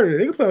on Saturday.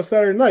 They could play on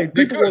Saturday night.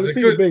 People want to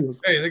see the Bengals.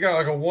 Hey, they got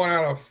like a 1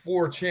 out of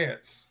 4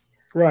 chance.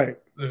 Right.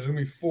 There's going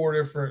to be 4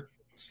 different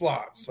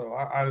slots, so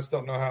I just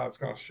don't know how it's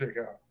going to shake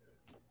out.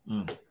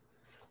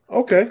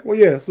 Okay. Well,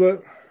 yeah.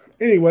 So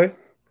anyway,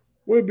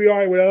 we'll be all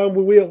right with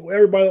that.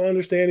 Everybody will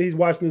understand that he's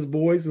watching his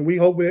boys, and we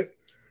hope that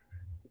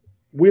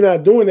we're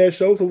not doing that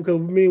show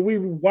because we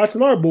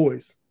watching our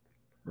boys.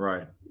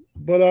 Right.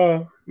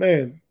 But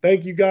man,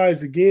 thank you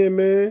guys again,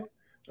 man.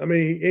 I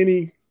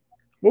mean,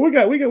 we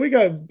got. Wait,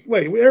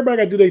 everybody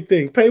got to do their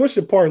thing. Pay, what's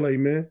your parlay,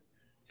 man?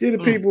 Get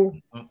the people.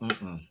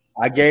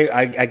 I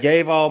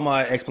gave all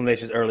my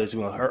explanations earlier, so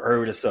we're gonna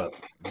hurry this up.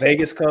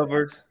 Vegas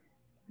covers,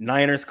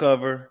 Niners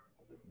cover,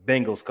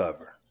 Bengals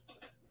cover.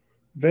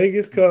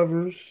 Vegas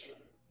covers,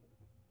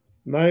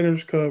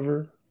 Niners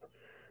cover.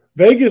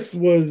 Vegas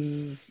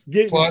was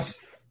getting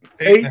plus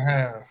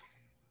 8.5.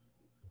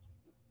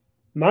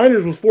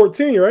 Niners was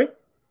 14, right?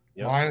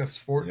 Yep.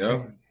 -14.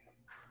 Yep.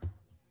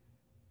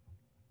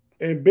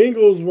 And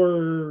Bengals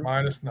were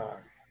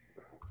 -9.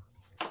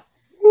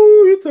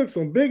 Ooh, you took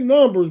some big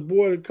numbers,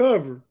 boy, to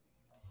cover.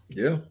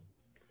 Yeah.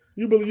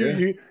 You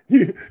believe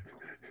you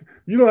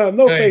don't have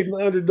no faith in the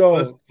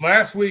underdogs.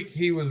 Last week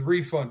he was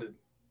refunded.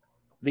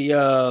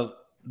 The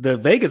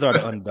Vegas are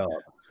the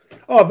underdog.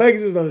 Oh,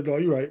 Vegas is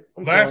underdog. You're right.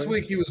 Last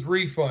week he was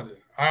refunded.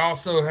 I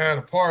also had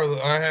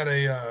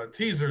a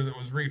teaser that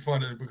was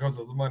refunded because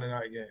of the Monday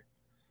night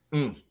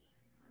game.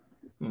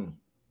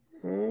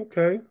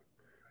 Okay.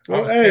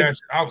 Well,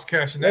 I was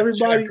cashing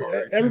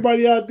that.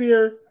 Everybody out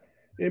there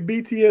in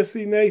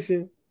BTSC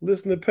Nation,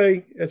 listen to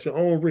Pay at your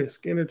own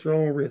risk and at your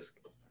own risk.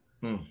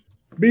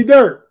 Be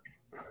Dirt.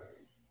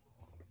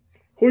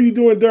 Who you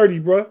doing dirty,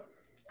 bro?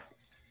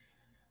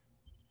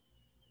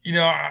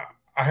 I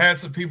had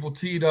some people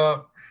teed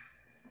up.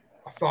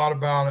 I thought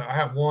about it. I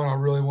have one I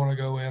really want to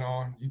go in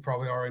on. You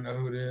probably already know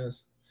who it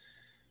is.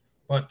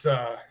 But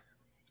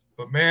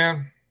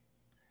man,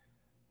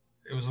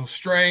 it was a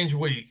strange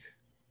week.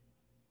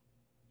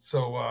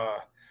 So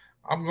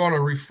I'm going to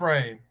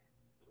refrain.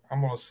 I'm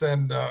going to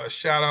send a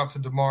shout out to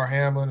DeMar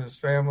Hamlin and his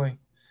family.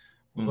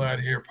 I'm glad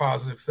to hear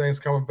positive things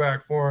coming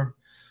back for him.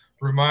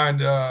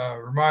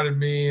 Reminded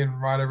me and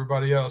remind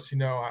everybody else,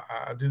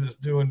 I do this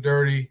doing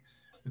dirty.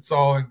 It's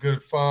all in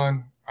good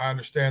fun. I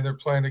understand they're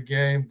playing a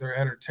game. They're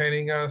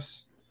entertaining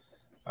us.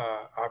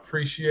 I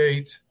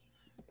appreciate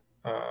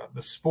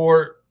the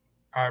sport.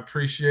 I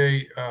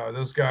appreciate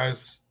those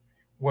guys,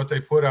 what they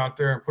put out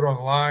there and put on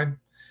the line.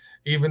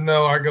 Even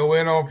though I go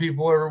in on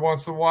people every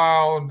once in a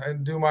while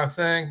and do my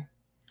thing,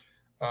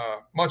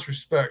 much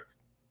respect,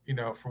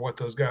 for what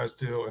those guys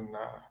do,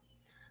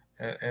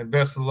 and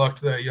best of luck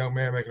to that young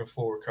man making a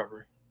full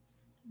recovery.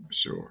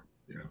 Sure.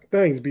 Yeah.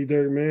 Thanks, B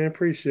Dirt, man.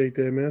 Appreciate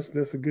that, man.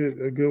 That's a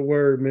good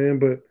word, man.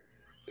 But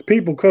the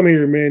people come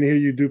here, man, to hear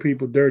you do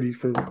people dirty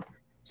for.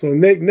 So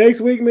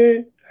next week,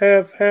 man,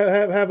 have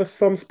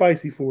some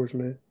spicy for us,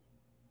 man.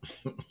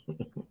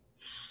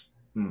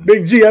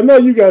 Big G, I know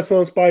you got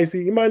something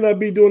spicy. You might not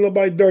be doing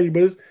nobody dirty,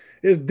 but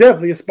it's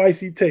definitely a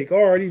spicy take. I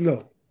already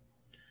know.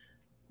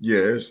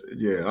 Yeah,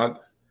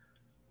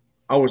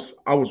 I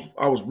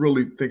was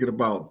really thinking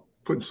about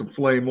putting some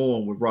flame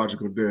on with Roger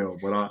Goodell,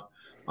 but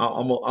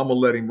I'm gonna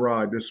let him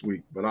ride this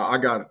week. But I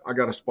got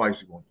a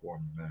spicy one for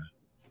him, man.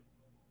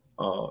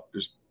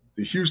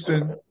 The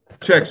Houston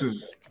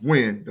Texans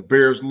win, the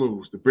Bears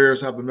lose. The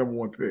Bears have the number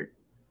 1 pick.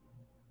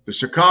 The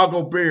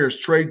Chicago Bears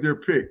trade their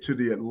pick to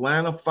the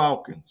Atlanta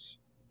Falcons.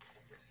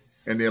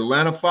 And the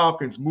Atlanta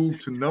Falcons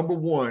move to number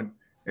 1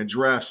 and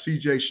draft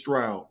C.J.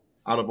 Stroud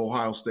out of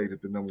Ohio State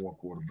at the number 1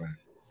 quarterback.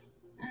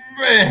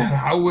 Man,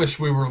 I wish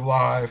we were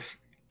live.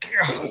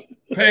 God,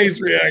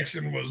 Pay's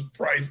reaction was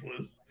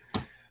priceless.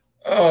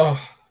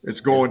 It's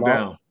going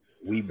down.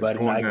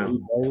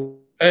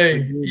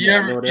 Hey,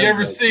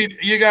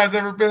 you guys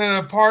ever been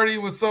at a party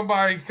when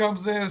somebody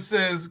comes in and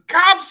says,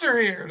 cops are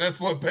here? That's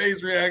what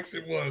Pay's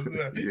reaction was.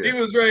 Yeah. He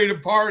was ready to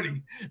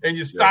party, and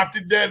you stopped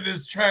it dead in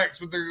his tracks,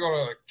 but they're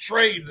going to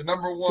trade the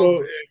number 1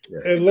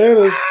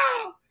 pick.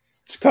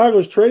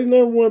 Chicago's trading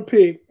number 1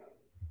 pick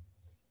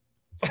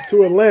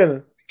to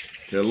Atlanta.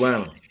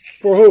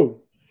 For who?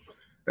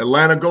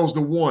 Atlanta goes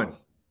to 1.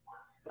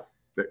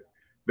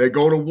 They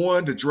go to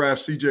 1 to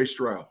draft C.J.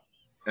 Stroud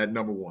at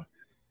number 1.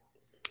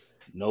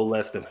 No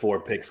less than 4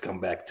 picks come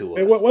back to us.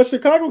 And what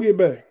Chicago get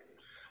back?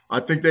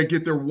 I think they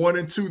get their 1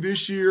 and 2 this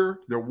year,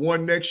 their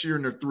 1 next year,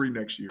 and their 3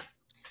 next year.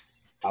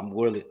 I'm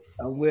with it.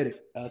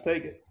 I'll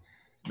take it.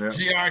 Yeah.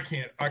 Gee, I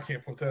can't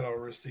put that on a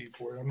receipt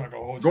for you. I'm not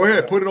gonna hold you. Go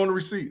ahead, put it on the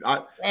receipt.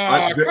 Come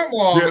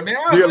on,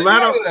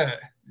 man.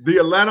 The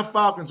Atlanta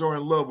Falcons are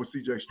in love with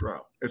C.J.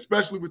 Stroud,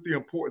 especially with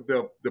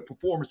the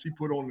performance he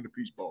put on in the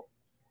Peach Bowl.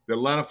 The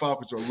Atlanta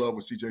Falcons are in love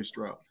with C.J.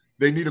 Stroud.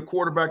 They need a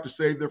quarterback to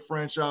save their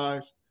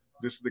franchise.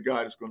 This is the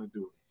guy that's going to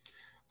do it.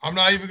 I'm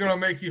not even going to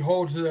make you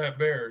hold to that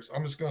Bears.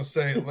 I'm just going to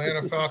say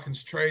Atlanta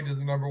Falcons trade to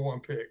the number 1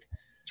 pick.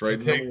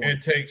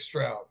 And take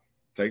Stroud.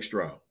 Take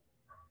Stroud.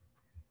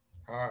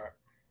 All right.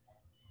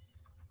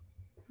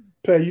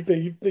 Pat, you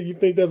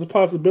think that's a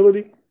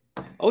possibility?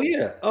 Oh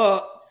yeah.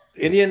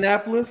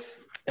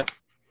 Indianapolis.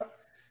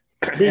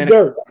 B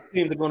Dirt.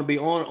 Teams are going to be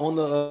on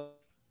the.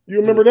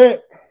 You remember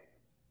that?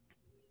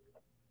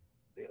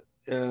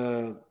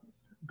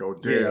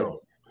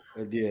 Goodell.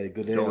 Yeah,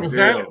 Goodell.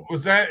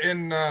 Was that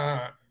in?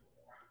 I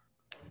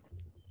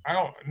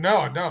don't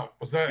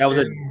Was that was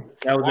at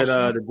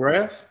the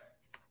draft?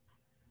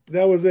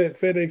 That was at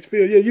FedEx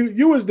Field. Yeah,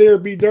 you was there,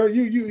 B Dirt.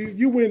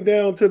 You went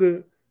down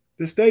to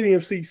the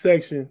stadium seat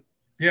section.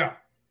 Yeah.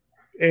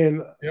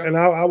 And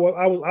I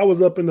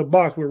was up in the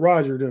box with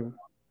Roger then.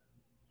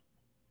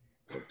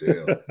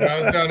 I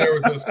was down there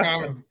with those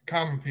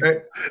common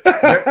people.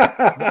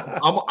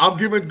 I'm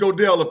giving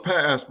Goodell a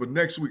pass, but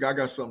next week I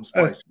got something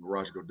spicy with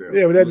Roger Goodell.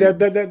 Yeah,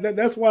 but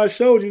that's why I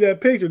showed you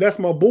that picture. That's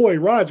my boy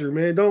Roger,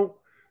 man. Don't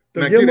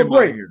give him a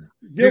break.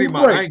 Give him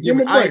a break.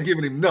 I ain't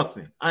giving him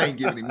nothing.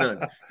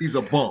 He's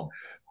a bum.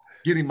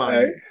 Get him out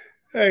here.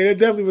 Hey, that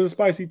definitely was a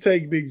spicy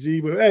take, Big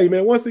G. But hey,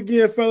 man, once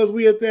again, fellas,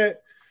 we at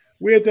that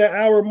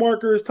hour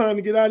marker. It's time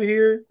to get out of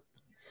here.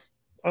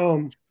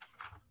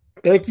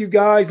 Thank you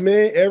guys,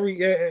 man.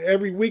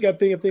 Every week, I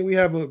think we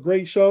have a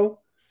great show,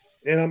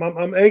 and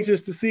I'm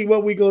anxious to see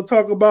what we're gonna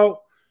talk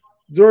about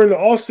during the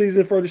off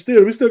season for the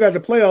Steelers. We still got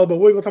the playoffs, but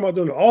we're gonna talk about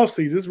during the off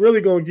season. It's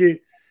really gonna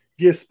get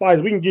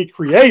spicy. We can get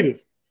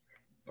creative.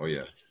 Oh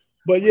yeah.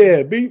 But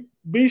yeah,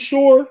 be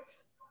sure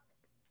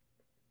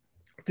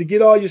to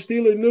get all your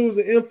Steeler news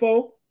and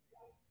info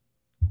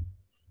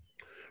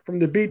from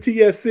the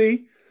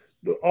BTSC,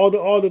 all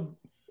the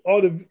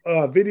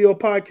video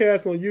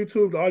podcasts on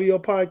YouTube, the audio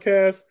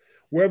podcasts,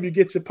 wherever you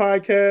get your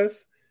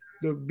podcasts,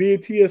 the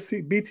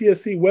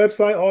BTSC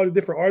website, all the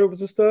different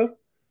articles and stuff.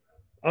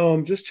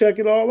 Just check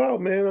it all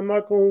out, man. I'm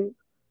not going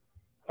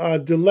to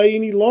delay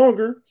any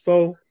longer.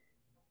 So,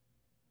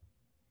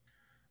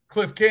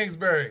 Cliff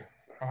Kingsbury,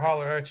 I'll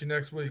holler at you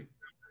next week.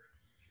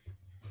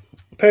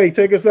 Pay,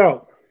 take us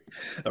out.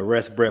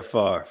 Arrest Brett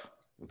Favre.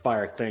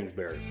 Fire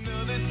Kingsbury.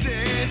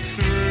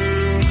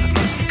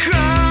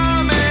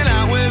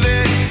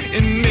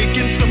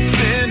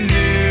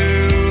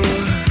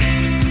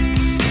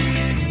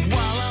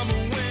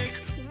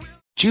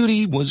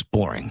 Judy was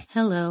boring.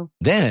 Hello.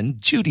 Then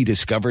Judy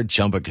discovered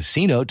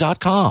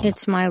ChumbaCasino.com.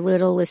 It's my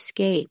little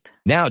escape.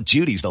 Now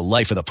Judy's the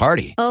life of the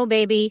party. Oh,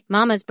 baby,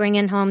 mama's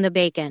bringing home the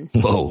bacon.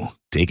 Whoa,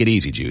 take it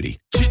easy, Judy.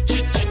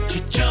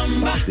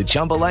 The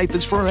Chumba life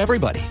is for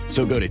everybody.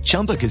 So go to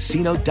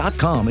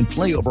ChumbaCasino.com and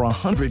play over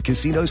 100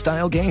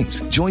 casino-style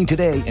games. Join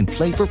today and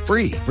play for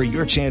free for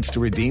your chance to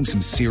redeem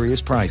some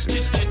serious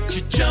prizes.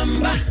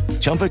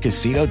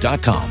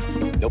 ChumbaCasino.com.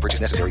 No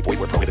purchase necessary. Void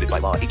where prohibited by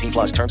law. 18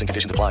 plus terms and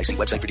conditions apply. See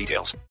website for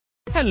details.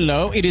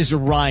 Hello, it is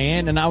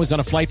Ryan, and I was on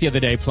a flight the other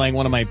day playing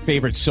one of my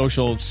favorite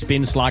social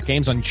spin slot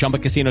games on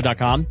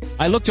ChumbaCasino.com.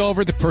 I looked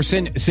over at the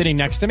person sitting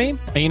next to me,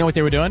 and you know what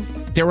they were doing?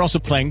 They were also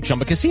playing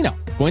Chumba Casino.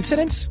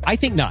 Coincidence? I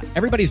think not.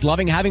 Everybody's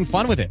loving having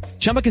fun with it.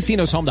 Chumba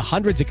Casino is home to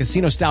hundreds of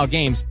casino-style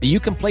games that you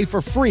can play for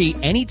free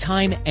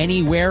anytime,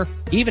 anywhere,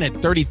 even at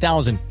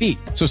 30,000 feet.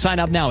 So sign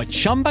up now at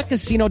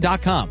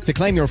ChumbaCasino.com to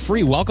claim your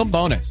free welcome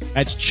bonus.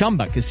 That's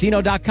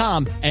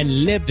ChumbaCasino.com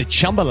and live the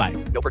Chumba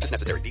life. No purchase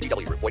necessary.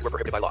 VGW. Void where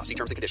prohibited by law. See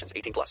terms and conditions.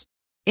 18 plus.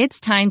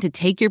 It's time to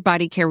take your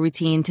body care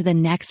routine to the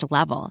next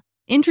level.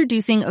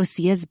 Introducing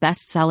Osea's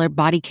bestseller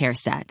body care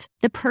set,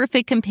 the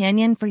perfect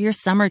companion for your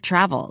summer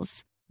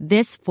travels.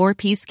 This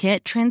 4-piece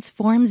kit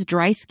transforms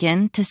dry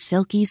skin to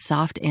silky,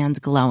 soft,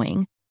 and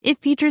glowing.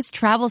 It features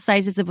travel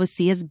sizes of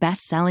Osea's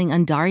best-selling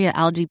Undaria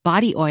algae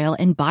body oil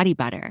and body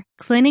butter,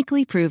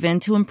 clinically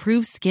proven to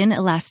improve skin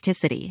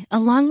elasticity,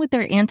 along with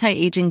their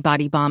anti-aging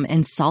body balm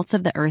and salts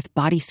of the earth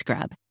body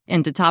scrub.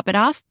 And to top it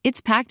off,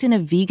 it's packed in a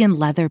vegan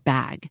leather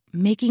bag,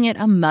 making it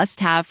a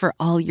must-have for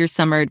all your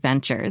summer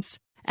adventures.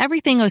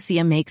 Everything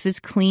Osea makes is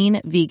clean,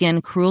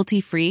 vegan,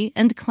 cruelty-free,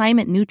 and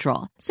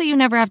climate-neutral, so you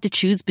never have to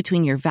choose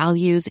between your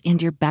values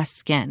and your best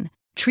skin.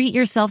 Treat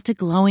yourself to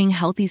glowing,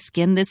 healthy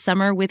skin this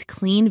summer with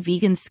clean,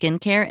 vegan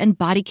skincare and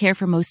body care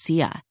from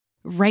Osea.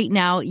 Right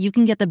now, you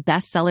can get the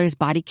bestsellers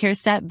body care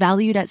set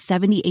valued at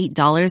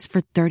 $78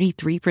 for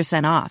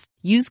 33% off.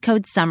 Use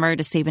code SUMMER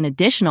to save an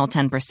additional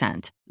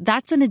 10%.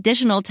 That's an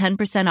additional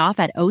 10% off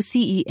at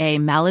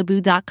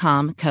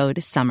OSEAMalibu.com,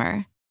 code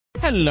SUMMER.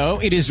 Hello,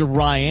 it is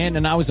Ryan,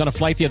 and I was on a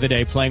flight the other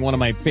day playing one of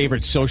my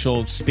favorite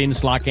social spin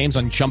slot games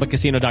on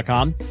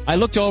ChumbaCasino.com. I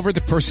looked over at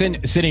the person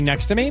sitting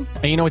next to me,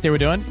 and you know what they were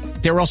doing?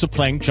 They were also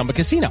playing Chumba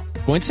Casino.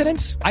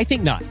 Coincidence? I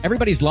think not.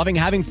 Everybody's loving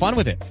having fun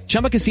with it.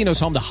 Chumba Casino is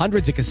home to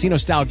hundreds of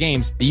casino-style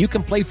games that you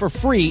can play for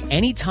free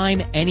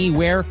anytime,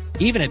 anywhere,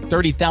 even at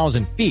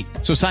 30,000 feet.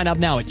 So sign up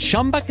now at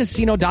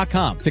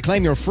ChumbaCasino.com to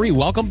claim your free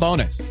welcome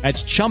bonus.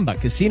 That's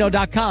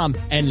ChumbaCasino.com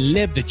and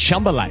live the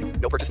Chumba life.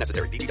 No purchase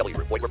necessary. VGW.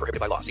 Void where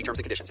prohibited by law. See terms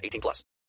and conditions. 18 plus.